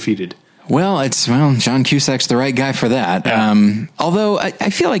feeling defeated. Well, John Cusack's the right guy for that. Yeah. Although I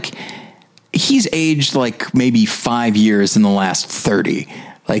feel like he's aged like maybe 5 years in the last 30.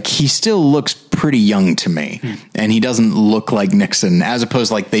 Like he still looks pretty young to me, and he doesn't look like Nixon. As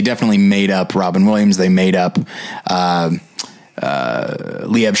opposed, like they definitely made up Robin Williams. They made up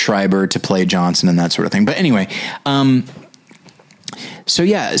Liev Schreiber to play Johnson and that sort of thing. But anyway, and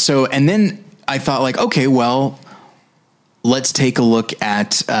then I thought like, okay, well, let's take a look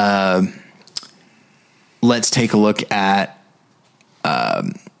at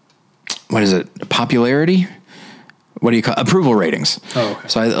what is it? Popularity? What do you call approval ratings? Oh, okay.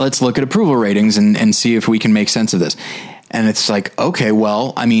 So let's look at approval ratings and see if we can make sense of this. And it's like, okay,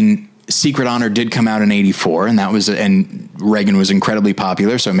 well, I mean, Secret Honor did come out in 1984, and Reagan was incredibly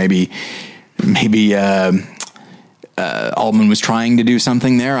popular. So maybe Altman was trying to do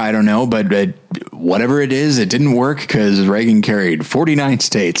something there. I don't know, but whatever it is, it didn't work because Reagan carried 49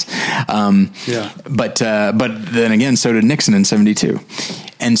 states. But then again, so did Nixon in 1972.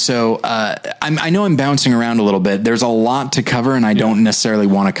 And so I know I'm bouncing around a little bit. There's a lot to cover, and I don't necessarily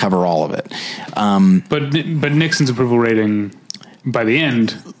want to cover all of it. But Nixon's approval rating by the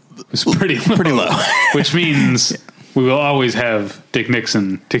end was pretty low. Which means we will always have Dick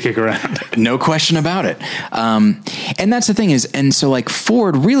Nixon to kick around. No question about it. And that's the thing is, and so like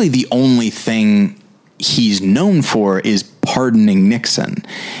Ford, really the only thing he's known for is pardoning Nixon.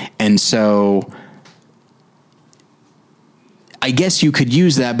 And so I guess you could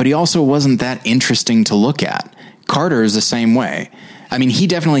use that, but he also wasn't that interesting to look at. Carter is the same way. I mean, he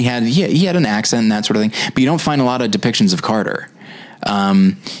definitely had, he had an accent and that sort of thing, but you don't find a lot of depictions of Carter.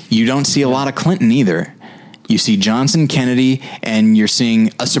 You don't see a lot of Clinton either. You see Johnson, Kennedy, and you're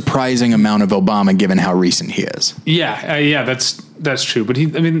seeing a surprising amount of Obama given how recent he is. Yeah, that's true. But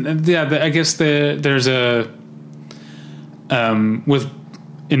I guess there's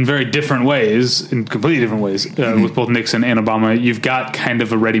in very different ways, in completely different ways, with both Nixon and Obama, you've got kind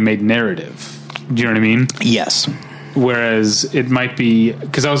of a ready-made narrative. Do you know what I mean? Yes. Whereas it might be,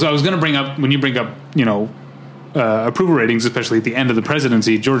 because I was going to bring up, when you bring up, approval ratings, especially at the end of the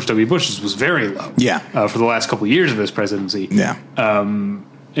presidency, George W. Bush's was very low. Yeah. For the last couple of years of his presidency. Yeah.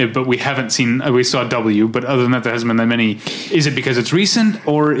 But we haven't seen, we saw W, but other than that, there hasn't been that many. Is it because it's recent,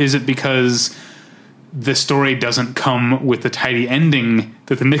 or is it because the story doesn't come with the tidy ending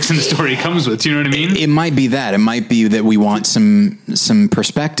that the Nixon story comes with? Do you know what I mean? It might be that. It might be that we want some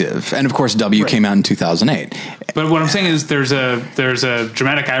perspective. And of course, W came out in 2008. But what I'm saying is there's a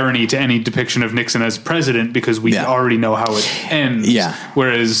dramatic irony to any depiction of Nixon as president because we already know how it ends. Yeah.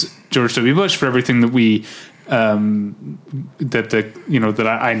 Whereas George W. Bush, for everything that we that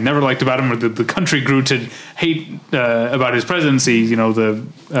I never liked about him, or that the country grew to hate about his presidency,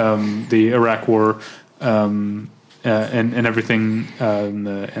 the Iraq War, and everything, and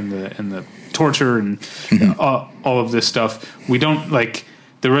the torture and all of this stuff. We don't like.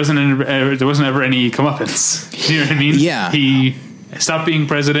 There wasn't ever any comeuppance. You know what I mean? Yeah. He stopped being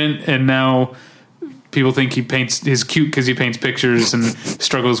president, and now people think he's cute because he paints pictures and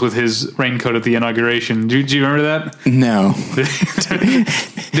struggles with his raincoat at the inauguration. Do you remember that? No.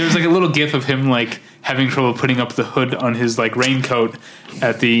 There's like a little gif of him like having trouble putting up the hood on his like raincoat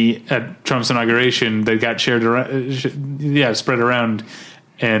at Trump's inauguration that got spread around,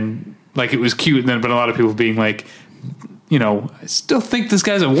 and like it was cute. And but a lot of people being like, I still think this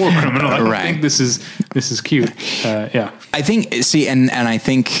guy's a war criminal. I don't think this is cute. Yeah, I think. See, and I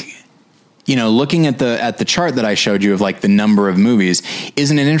think. Looking at the chart that I showed you of like the number of movies,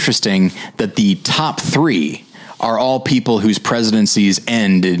 isn't it interesting that the top 3 are all people whose presidencies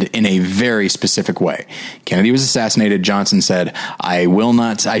ended in a very specific way? Kennedy was assassinated. Johnson said, I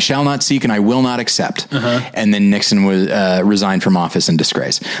shall not seek and I will not accept. And then Nixon was resigned from office in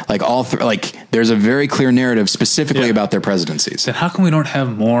disgrace. Like all there's a very clear narrative specifically about their presidencies. Then how come we don't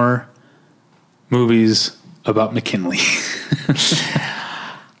have more movies about McKinley?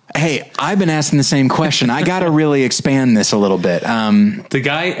 Hey, I've been asking the same question. I got to really expand this a little bit. The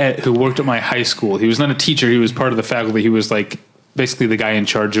guy who worked at my high school, he was not a teacher. He was part of the faculty. He was like basically the guy in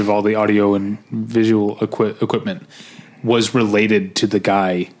charge of all the audio and visual equipment, was related to the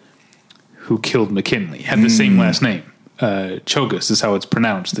guy who killed McKinley, had the same last name. Chogus is how it's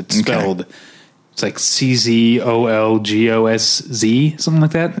pronounced. It's spelled, it's like Czolgozz, something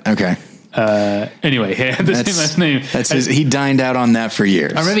like that. Okay. Anyway, he had the same last name. He dined out on that for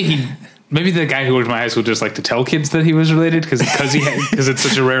years. Or maybe the guy who worked at my high school just liked to tell kids that he was related because it's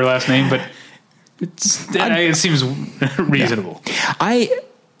such a rare last name, but it seems reasonable. Yeah.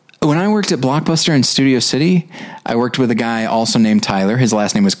 When I worked at Blockbuster in Studio City, I worked with a guy also named Tyler. His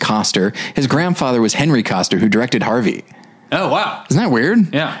last name was Coster. His grandfather was Henry Coster, who directed Harvey. Oh, wow. Isn't that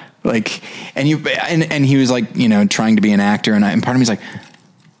weird? Yeah. Like, and he was like, trying to be an actor. And part of me is like,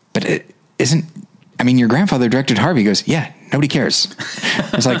 but it isn't, your grandfather directed Harvey. He goes, yeah, nobody cares.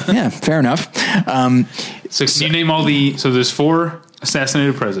 I was like, yeah, fair enough. So can you name all so there's 4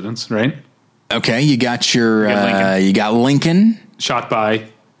 assassinated presidents, right? Okay. You got Lincoln. you got Lincoln. Shot by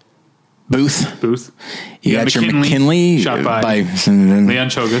Booth. You got your McKinley. Shot by Leon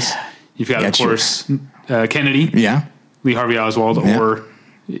Chogus. You've got of course, Kennedy. Yeah. Lee Harvey Oswald, or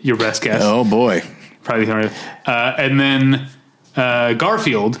your best guess. Oh boy. Probably Harvey. And then,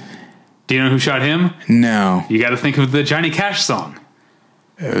 Garfield. Do you know who shot him? No. You got to think of the Johnny Cash song.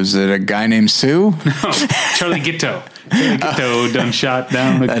 Was it a guy named Sue? No, Charlie Gitto. Charlie Gitto done shot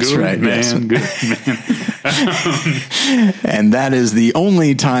down the That's good right, man, yes. good man. And that is the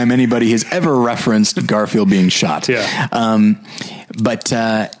only time anybody has ever referenced Garfield being shot. Yeah.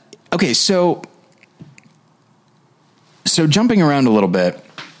 Okay, so jumping around a little bit.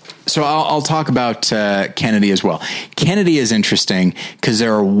 So I'll talk about Kennedy as well. Kennedy is interesting because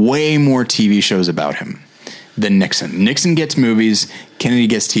there are way more TV shows about him than Nixon. Nixon gets movies, Kennedy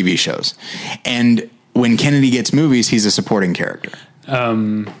gets TV shows. And when Kennedy gets movies, he's a supporting character.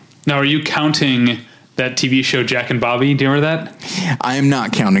 Now, are you counting that TV show Jack and Bobby? Do you remember that? I am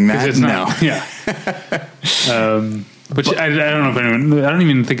not counting that. No. Yeah. But I don't know if anyone. I don't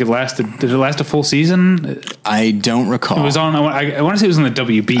even think it lasted. Did it last a full season? I don't recall. It was on. I want to say it was on the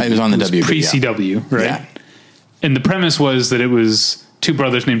WB. It was on the WB. Pre-CW, right? Yeah. And the premise was that it was 2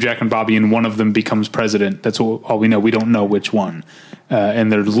 brothers named Jack and Bobby, and one of them becomes president. That's all we know. We don't know which one. And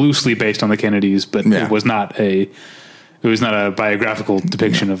they're loosely based on the Kennedys, but it was not a biographical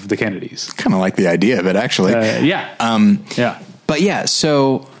depiction of the Kennedys. Kind of like the idea of it, actually. Yeah. But yeah,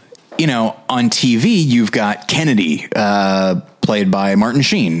 so, on TV, you've got Kennedy, played by Martin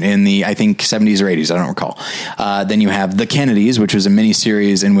Sheen in the, I think, 70s or 80s. I don't recall. Then you have The Kennedys, which was a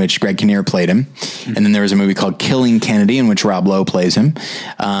miniseries in which Greg Kinnear played him. Mm-hmm. And then there was a movie called Killing Kennedy, in which Rob Lowe plays him.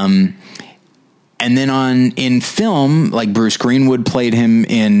 And then in film, like Bruce Greenwood played him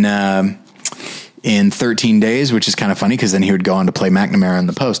in 13 Days, which is kind of funny because then he would go on to play McNamara in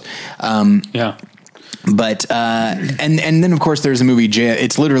The Post. But and then of course there's a movie.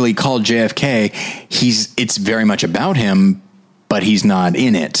 It's literally called JFK. It's very much about him, but he's not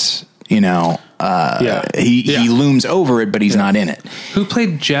in it. He looms over it, but he's not in it. Who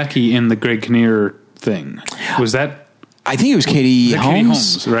played Jackie in the Greg Kinnear thing? Was that? I think it was Katie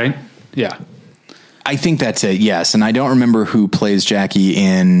Holmes, right? Yeah. I think that's it. Yes, and I don't remember who plays Jackie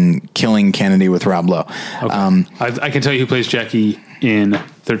in Killing Kennedy with Rob Lowe. Okay. I can tell you who plays Jackie in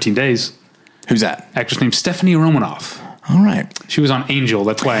 13 Days. Who's that? Actress named Stephanie Romanoff. All right. She was on Angel.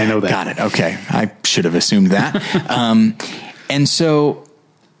 That's why I know that. Got it. Okay. I should have assumed that. And so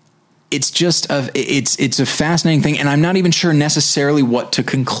it's just it's a fascinating thing. And I'm not even sure necessarily what to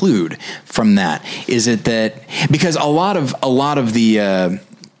conclude from that. Is it that, because a lot of the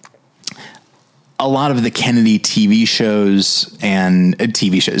Kennedy TV shows and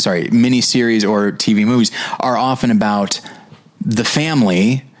miniseries or TV movies are often about the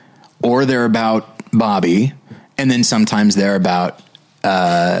family, or they're about Bobby, and then sometimes they're about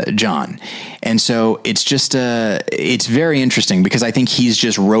John. And so it's just it's very interesting because I think he's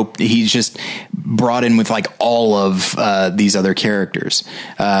just brought in with like all of these other characters,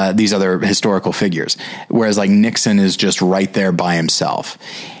 these other historical figures, whereas like Nixon is just right there by himself.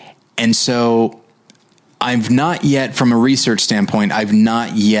 And so I've not yet, from a research standpoint, I've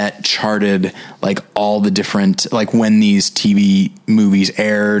not yet charted like all the different, like when these TV movies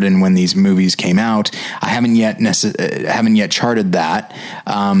aired and when these movies came out. I haven't yet charted that.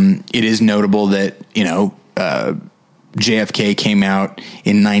 It is notable that, JFK came out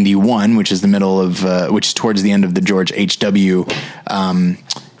in 91, which is towards the end of the George H.W.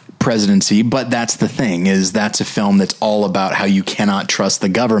 presidency, but that's the thing, is that's a film that's all about how you cannot trust the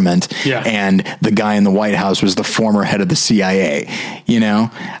government. Yeah. And the guy in the White House was the former head of the CIA, you know?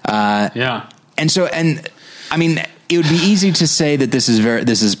 And so, I mean, it would be easy to say that this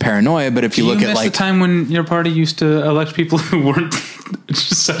is paranoia, but if you look at like the time when your party used to elect people who weren't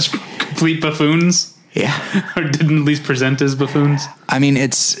just such complete buffoons. Yeah. Or didn't at least present as buffoons. I mean,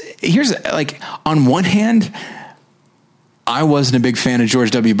 here's like, on one hand, I wasn't a big fan of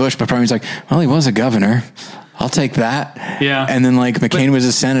George W. Bush, but probably was like, well, he was a governor. I'll take that. Yeah. And then like McCain was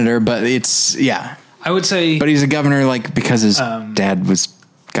a senator, but I would say, but he's a governor like because his dad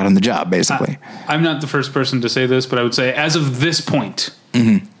got on the job, basically. I'm not the first person to say this, but I would say as of this point,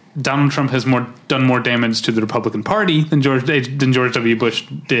 Donald Trump has done more damage to the Republican Party than George W. Bush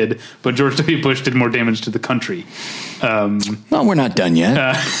did, but George W. Bush did more damage to the country. Well, we're not done yet.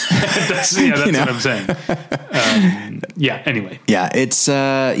 That's what I'm saying. Anyway. Yeah, it's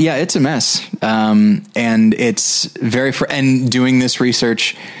a mess. And it's and doing this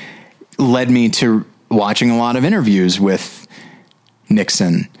research led me to watching a lot of interviews with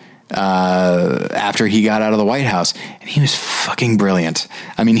Nixon after he got out of the White House, and he was fucking brilliant.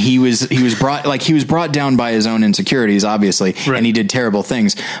 I mean, he was brought down by his own insecurities, obviously, right. And he did terrible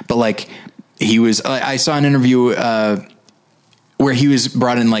things. But like, I saw an interview where he was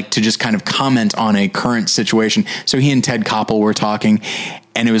brought in like to just kind of comment on a current situation. So he and Ted Koppel were talking,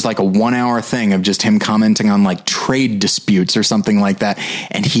 and it was like a 1 hour thing of just him commenting on like trade disputes or something like that.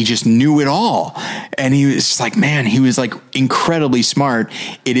 And he just knew it all. And he was just like, man, he was like incredibly smart.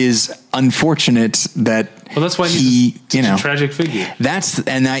 It is unfortunate that, well, that's why he's a tragic figure. That's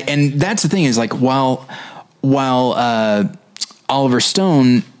the thing is like, while Oliver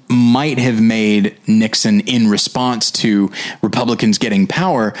Stone might have made Nixon in response to Republicans getting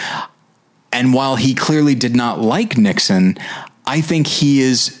power, and while he clearly did not like Nixon, I think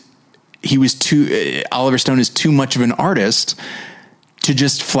Oliver Stone is too much of an artist to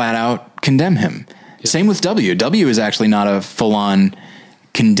just flat out condemn him. Yeah. Same with W. W is actually not a full on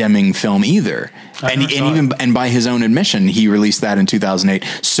condemning film either. And by his own admission, he released that in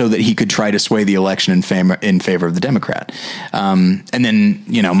 2008 so that he could try to sway the election in favor of the Democrat. And then,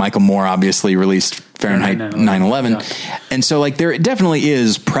 Michael Moore obviously released Fahrenheit 9/11. Yeah. And so like, there definitely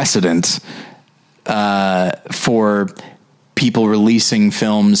is precedent, for people releasing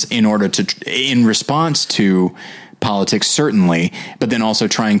films in response to politics, certainly, but then also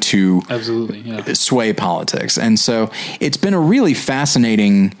trying to sway politics. And so it's been a really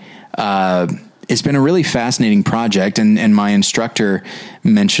fascinating, project. And my instructor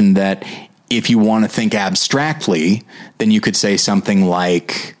mentioned that if you want to think abstractly, then you could say something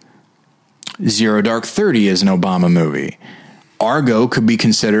like Zero Dark 30 is an Obama movie. Argo could be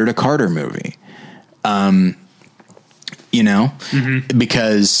considered a Carter movie.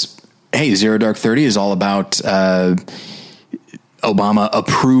 Because, hey, Zero Dark 30 is all about Obama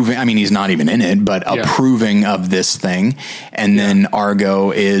approving. I mean, he's not even in it, but approving of this thing. And then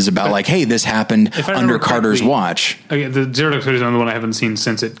Argo is about hey, this happened under Carter's watch. Okay, the Zero Dark 30 is another one I haven't seen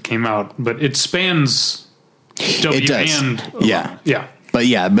since it came out, but it spans W it does. And Obama. Yeah.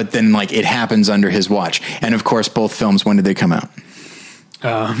 But then it happens under his watch. And of course, both films, when did they come out?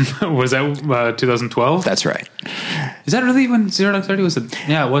 Was that 2012? That's right. Is that really when Zero Dark 30 was?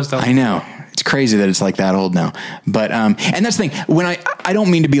 Yeah, it was. I know. It's crazy that it's like that old now. But and that's the thing. When I don't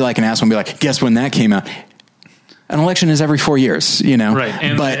mean to be like an asshole and be like, guess when that came out? An election is every 4 years, Right.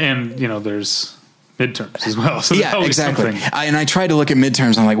 And there's midterms as well. So yeah, exactly. And I tried to look at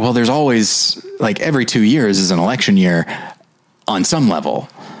midterms. I'm like, well, there's always every 2 years is an election year on some level.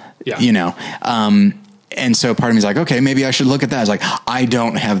 Yeah. And so part of me is like, okay, maybe I should look at that. I was like, I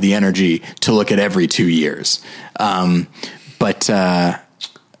don't have the energy to look at every 2 years. But in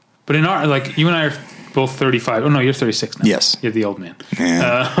our, you and I are both 35. Oh no, you're 36 now. Yes. You're the old man.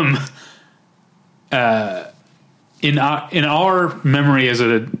 Yeah. In our memory as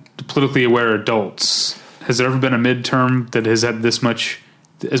a politically aware adults, has there ever been a midterm that has had as much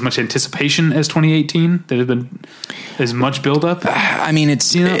anticipation as 2018? That has been as much buildup? I mean,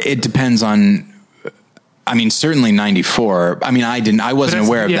 it depends on. I mean, certainly 94. I mean, I wasn't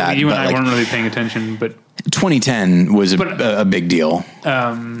aware of that. You and I weren't really paying attention, but 2010 was a big deal.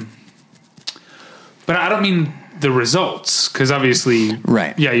 But I don't mean the results, because obviously,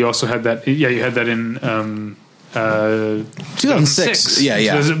 right? Yeah, you also had that. Yeah, you had that in 2006.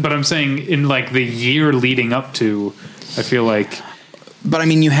 Yeah. But I'm saying in the year leading up to, I feel like. But I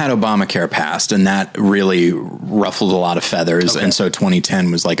mean, you had Obamacare passed, and that really ruffled a lot of feathers. Okay. And so 2010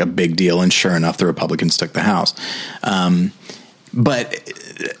 was a big deal. And sure enough, the Republicans took the House. But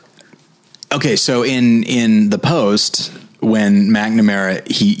okay, so in the Post, when McNamara,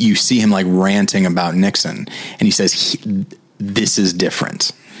 you see him like ranting about Nixon, and he says, this is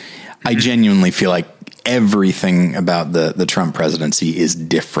different. I genuinely feel like everything about the Trump presidency is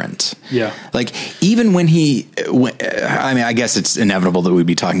different. Yeah. Like, even when I mean, I guess it's inevitable that we'd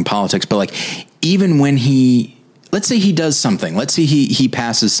be talking politics, but like, even when let's say he does something, let's say he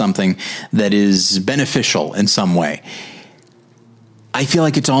passes something that is beneficial in some way, I feel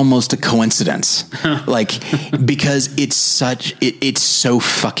like it's almost a coincidence. Like, because it's so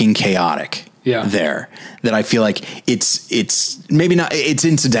fucking chaotic there, that I feel like it's maybe not, it's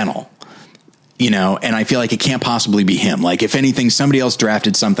incidental. And I feel like it can't possibly be him. Like, if anything, somebody else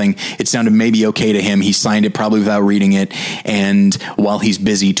drafted something, it sounded maybe okay to him. He signed it probably without reading it. And while he's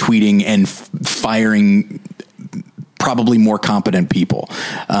busy tweeting and firing probably more competent people.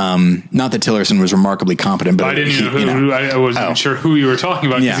 Not that Tillerson was remarkably competent, but I didn't know I wasn't sure who you were talking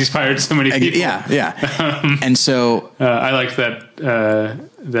about, because he's fired so many people. Yeah. And so I like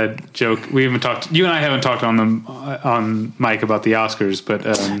that joke. We haven't talked. You and I haven't talked on mic about the Oscars, but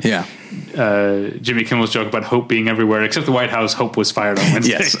Jimmy Kimmel's joke about Hope being everywhere except the White House. Hope was fired on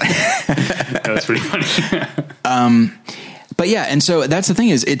Wednesday. Yes, that was pretty funny. But yeah, and so that's the thing,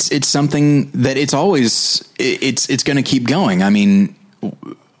 is it's something that it's always it's going to keep going. I mean,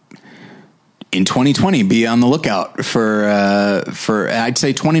 in 2020, be on the lookout for I'd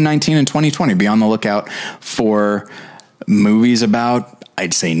say 2019 and 2020, be on the lookout for movies about,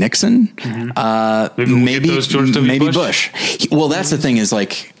 I'd say, Nixon, maybe George W. maybe Bush. Well, that's the thing, is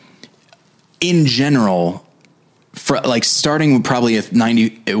like, in general, for like starting probably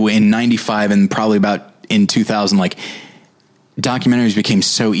in 95 and probably about in 2000, like, documentaries became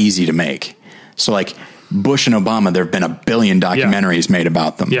so easy to make. So like Bush and Obama, there have been a billion documentaries made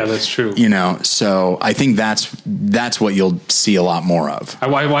about them. Yeah, that's true. So I think that's what you'll see a lot more of.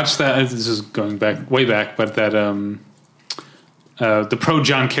 I watched that. This is going way back, but that the pro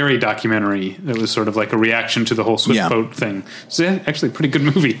John Kerry documentary that was sort of like a reaction to the whole Swift boat thing. It's actually a pretty good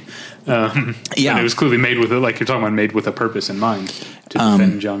movie. And it was clearly made with like you're talking about, made with a purpose in mind to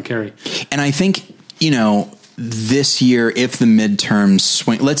defend John Kerry. And I think this year, if the midterms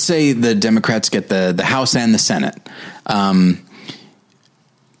swing, let's say the Democrats get the House and the Senate, I'm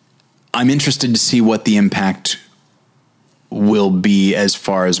interested to see what the impact will be as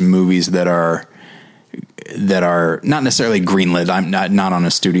far as movies that are not necessarily greenlit. I'm not on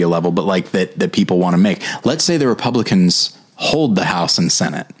a studio level, but like that people want to make. Let's say the Republicans hold the House and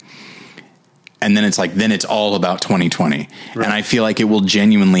Senate, and then it's all about 2020. Right. And I feel like it will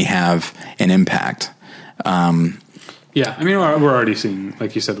genuinely have an impact. I mean, we're already seeing,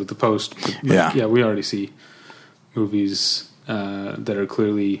 like you said, with the Post. We already see movies that are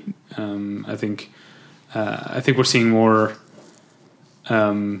clearly. I think we're seeing more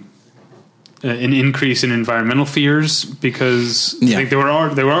an increase in environmental fears, because I think they were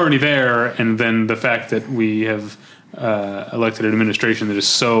already there, and then the fact that we have elected an administration that is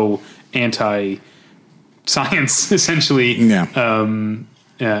so anti-science, essentially.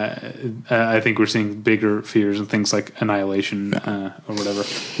 I think we're seeing bigger fears and things like annihilation or whatever,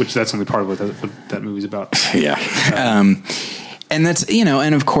 which that's only part of what that movie's about. And that's,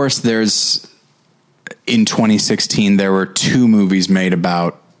 and of course there's, in 2016, there were 2 movies made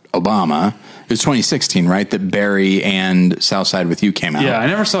about Obama. It was 2016, right? That Barry and Southside with You came out. Yeah, I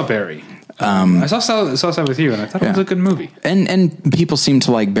never saw Barry. I saw Southside with You, and I thought it was a good movie. And people seem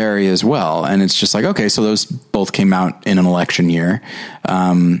to like Barry as well. And it's just like, okay, so those both came out in an election year.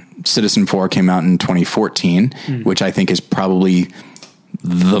 Citizen 4 came out in 2014, which I think is probably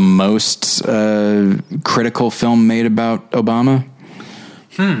the most critical film made about Obama.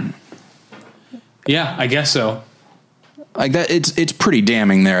 Yeah, I guess so. Like that, it's pretty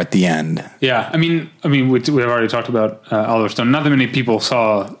damning there at the end. Yeah, I mean, we've already talked about Oliver Stone. Not that many people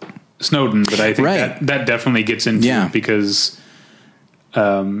saw Snowden, but I think that definitely gets into it, because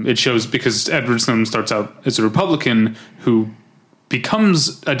it shows, because Edward Snowden starts out as a Republican who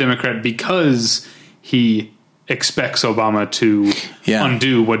becomes a Democrat because he expects Obama to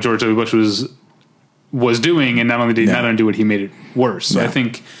undo what George W. Bush was doing, and not only did he not undo it, he made it worse. So I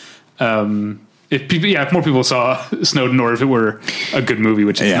think if more people saw Snowden, or if it were a good movie,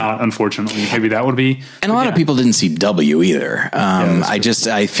 which is not, unfortunately, maybe that would be. And a lot of people didn't see W either.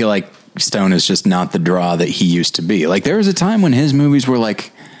 I feel like Stone is just not the draw that he used to be. Like, there was a time when his movies were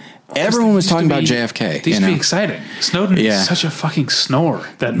like, everyone was talking about JFK. They used to be exciting. Snowden is such a fucking snore,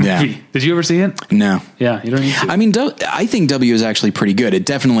 that movie. Yeah. Did you ever see it? No. Yeah, you don't need to. I mean, I think W is actually pretty good. It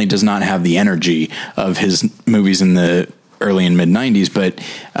definitely does not have the energy of his movies in the early and mid 90s, but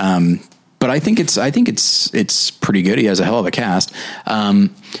but I think it's pretty good. He has a hell of a cast.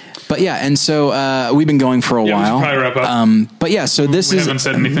 But yeah, and so we've been going for a while. We should probably wrap up. But yeah, so we haven't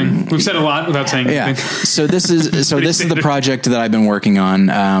said anything. We've said a lot without saying anything. So this is the project that I've been working on.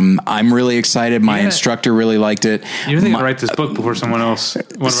 I'm really excited. My instructor really liked it. You really gotta write this book before someone else,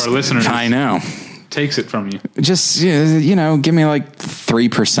 one of our listeners, I know, takes it from you. Just give me like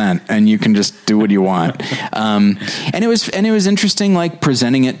 3%, and you can just do what you want. And it was interesting, like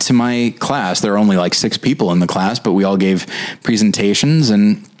presenting it to my class. There are only like 6 people in the class, but we all gave presentations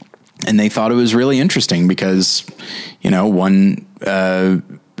and they thought it was really interesting because, we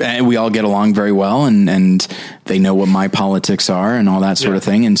all get along very well and they know what my politics are and all that sort of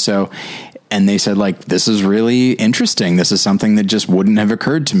thing. And so, and they said like, this is really interesting. This is something that just wouldn't have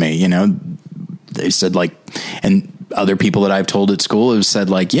occurred to me. They said like, and other people that I've told at school have said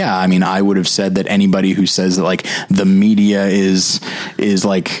like, yeah, I mean, I would have said that anybody who says that like the media is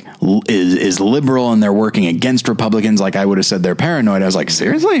liberal and they're working against Republicans, like I would have said they're paranoid. I was like,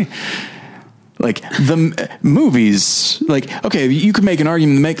 seriously? Like the movies, like, okay, you could make an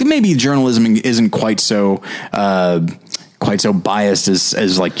argument that maybe journalism isn't quite so biased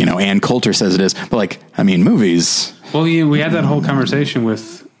as like, Ann Coulter says it is, but like, I mean, movies. Well, we had that whole conversation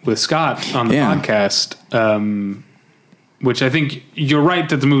with Scott on the podcast, which I think you're right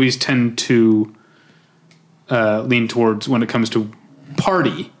that the movies tend to lean towards, when it comes to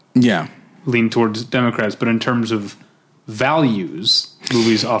party, lean towards Democrats. But in terms of values,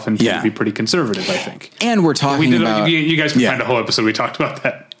 movies often tend to be pretty conservative, I think. And we're talking about... You guys can find a whole episode we talked about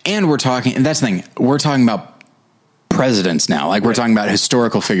that. And and that's the thing, we're talking about presidents now. Like we're talking about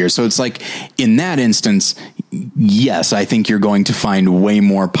historical figures. So it's like in that instance, yes, I think you're going to find way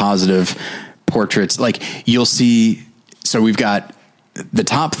more positive portraits. Like you'll see, so we've got the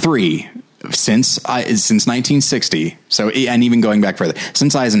top 3 since 1960. So, and even going back further,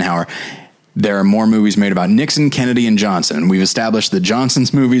 since Eisenhower, there are more movies made about Nixon, Kennedy, and Johnson. We've established that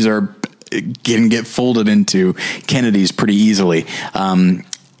Johnson's movies can get folded into Kennedy's pretty easily.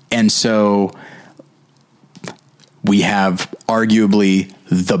 And so we have arguably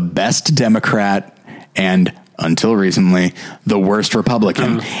the best Democrat and, until recently, the worst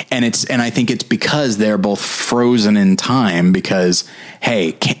Republican. And I think it's because they're both frozen in time because,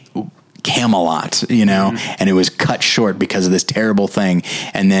 hey, Camelot, and it was cut short because of this terrible thing.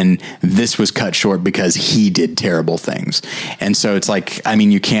 And then this was cut short because he did terrible things. And so it's like, I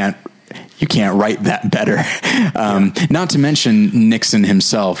mean, you can't write that better. Not to mention Nixon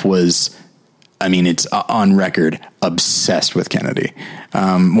himself was, I mean, it's on record, obsessed with Kennedy.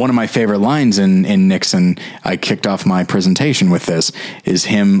 One of my favorite lines in Nixon, I kicked off my presentation with this, is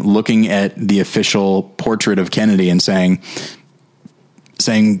him looking at the official portrait of Kennedy and saying,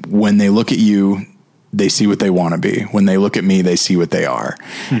 when they look at you, they see what they want to be. When they look at me, they see what they are.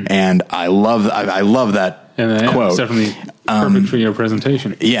 And I love that quote. It's definitely perfect for your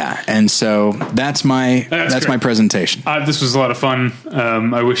presentation. Yeah. And so that's my presentation. This was a lot of fun.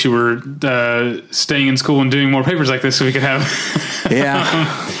 I wish you were staying in school and doing more papers like this so we could have.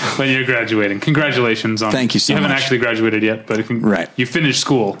 But you're graduating. Congratulations on. Thank you so much. You haven't actually graduated yet, but you finished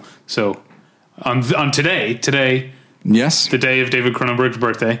school. So on today. Yes. The day of David Cronenberg's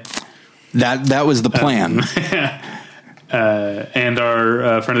birthday. That was the plan. And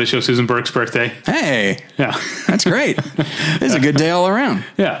our friend of the show, Susan Burke's birthday. Hey. Yeah. That's great. It's a good day all around.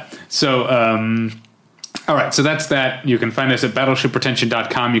 Yeah. So, all right. So that's that. You can find us at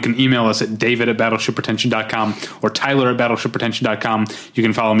battleshippretension.com. You can email us at david@battleshippretension.com or tyler@battleshippretension.com. You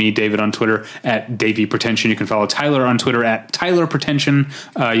can follow me, David, on Twitter at DavyPretension. You can follow Tyler on Twitter at TylerPretension.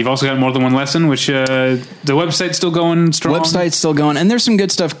 You've also got More Than One Lesson, which the website's still going strong. Website's still going, and there's some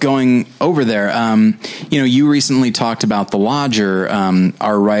good stuff going over there. You recently talked about The Lodger.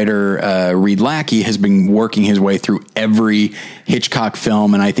 Our writer, Reed Lackey, has been working his way through every Hitchcock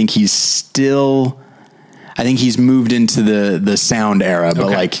film, and I think he's moved into the sound era, but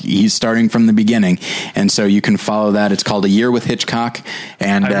like he's starting from the beginning. And so you can follow that. It's called A Year with Hitchcock.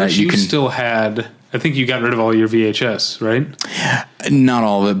 And I wish you still had, I think you got rid of all your VHS, right? Not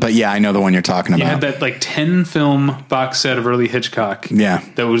all of it, but yeah, I know the one you're talking about. You had that like 10 film box set of early Hitchcock. Yeah.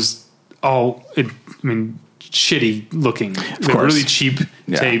 That was all, shitty looking. They were really cheap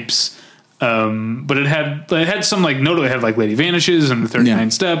tapes. But it had some like notably had like Lady Vanishes and the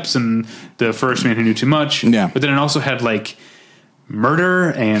 39 Steps and The First Man Who Knew Too Much. Yeah. But then it also had like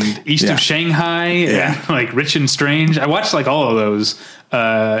Murder and East of Shanghai and like Rich and Strange. I watched like all of those.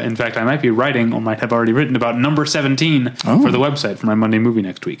 In fact, I might be writing or might have already written about Number 17 for the website for my Monday movie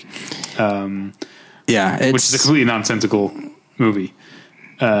next week. Which is a completely nonsensical movie.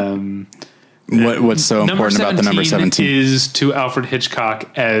 What's so important about the number 17? Is to Alfred Hitchcock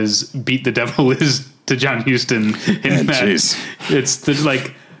as Beat the Devil is to John Huston in that. It's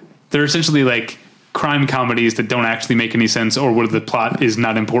they're essentially like crime comedies that don't actually make any sense, or where the plot is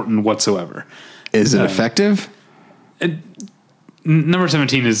not important whatsoever. Is it effective? Number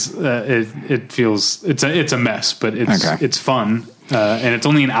 17 is it feels it's a mess, but it's fun, and it's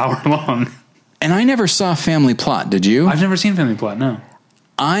only an hour long. And I never saw Family Plot. Did you? I've never seen Family Plot. No.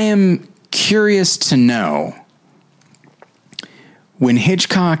 I am curious to know, when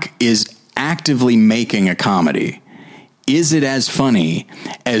Hitchcock is actively making a comedy, is it as funny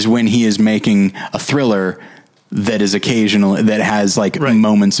as when he is making a thriller that is that has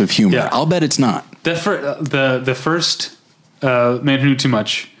moments of humor? Yeah. I'll bet it's not. The first Man Who Knew Too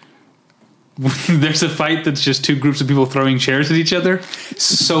Much, there's a fight that's just two groups of people throwing chairs at each other.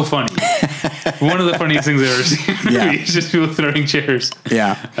 So funny. One of the funniest things I've ever seen. Yeah. It's just people throwing chairs.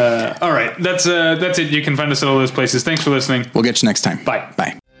 Yeah. All right. That's it. You can find us at all those places. Thanks for listening. We'll get you next time. Bye.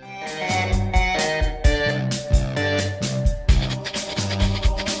 Bye.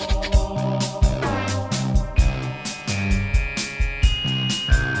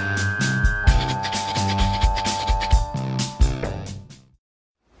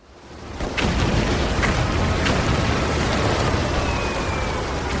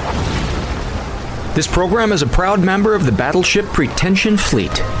 This program is a proud member of the Battleship Pretension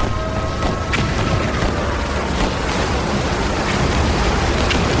Fleet.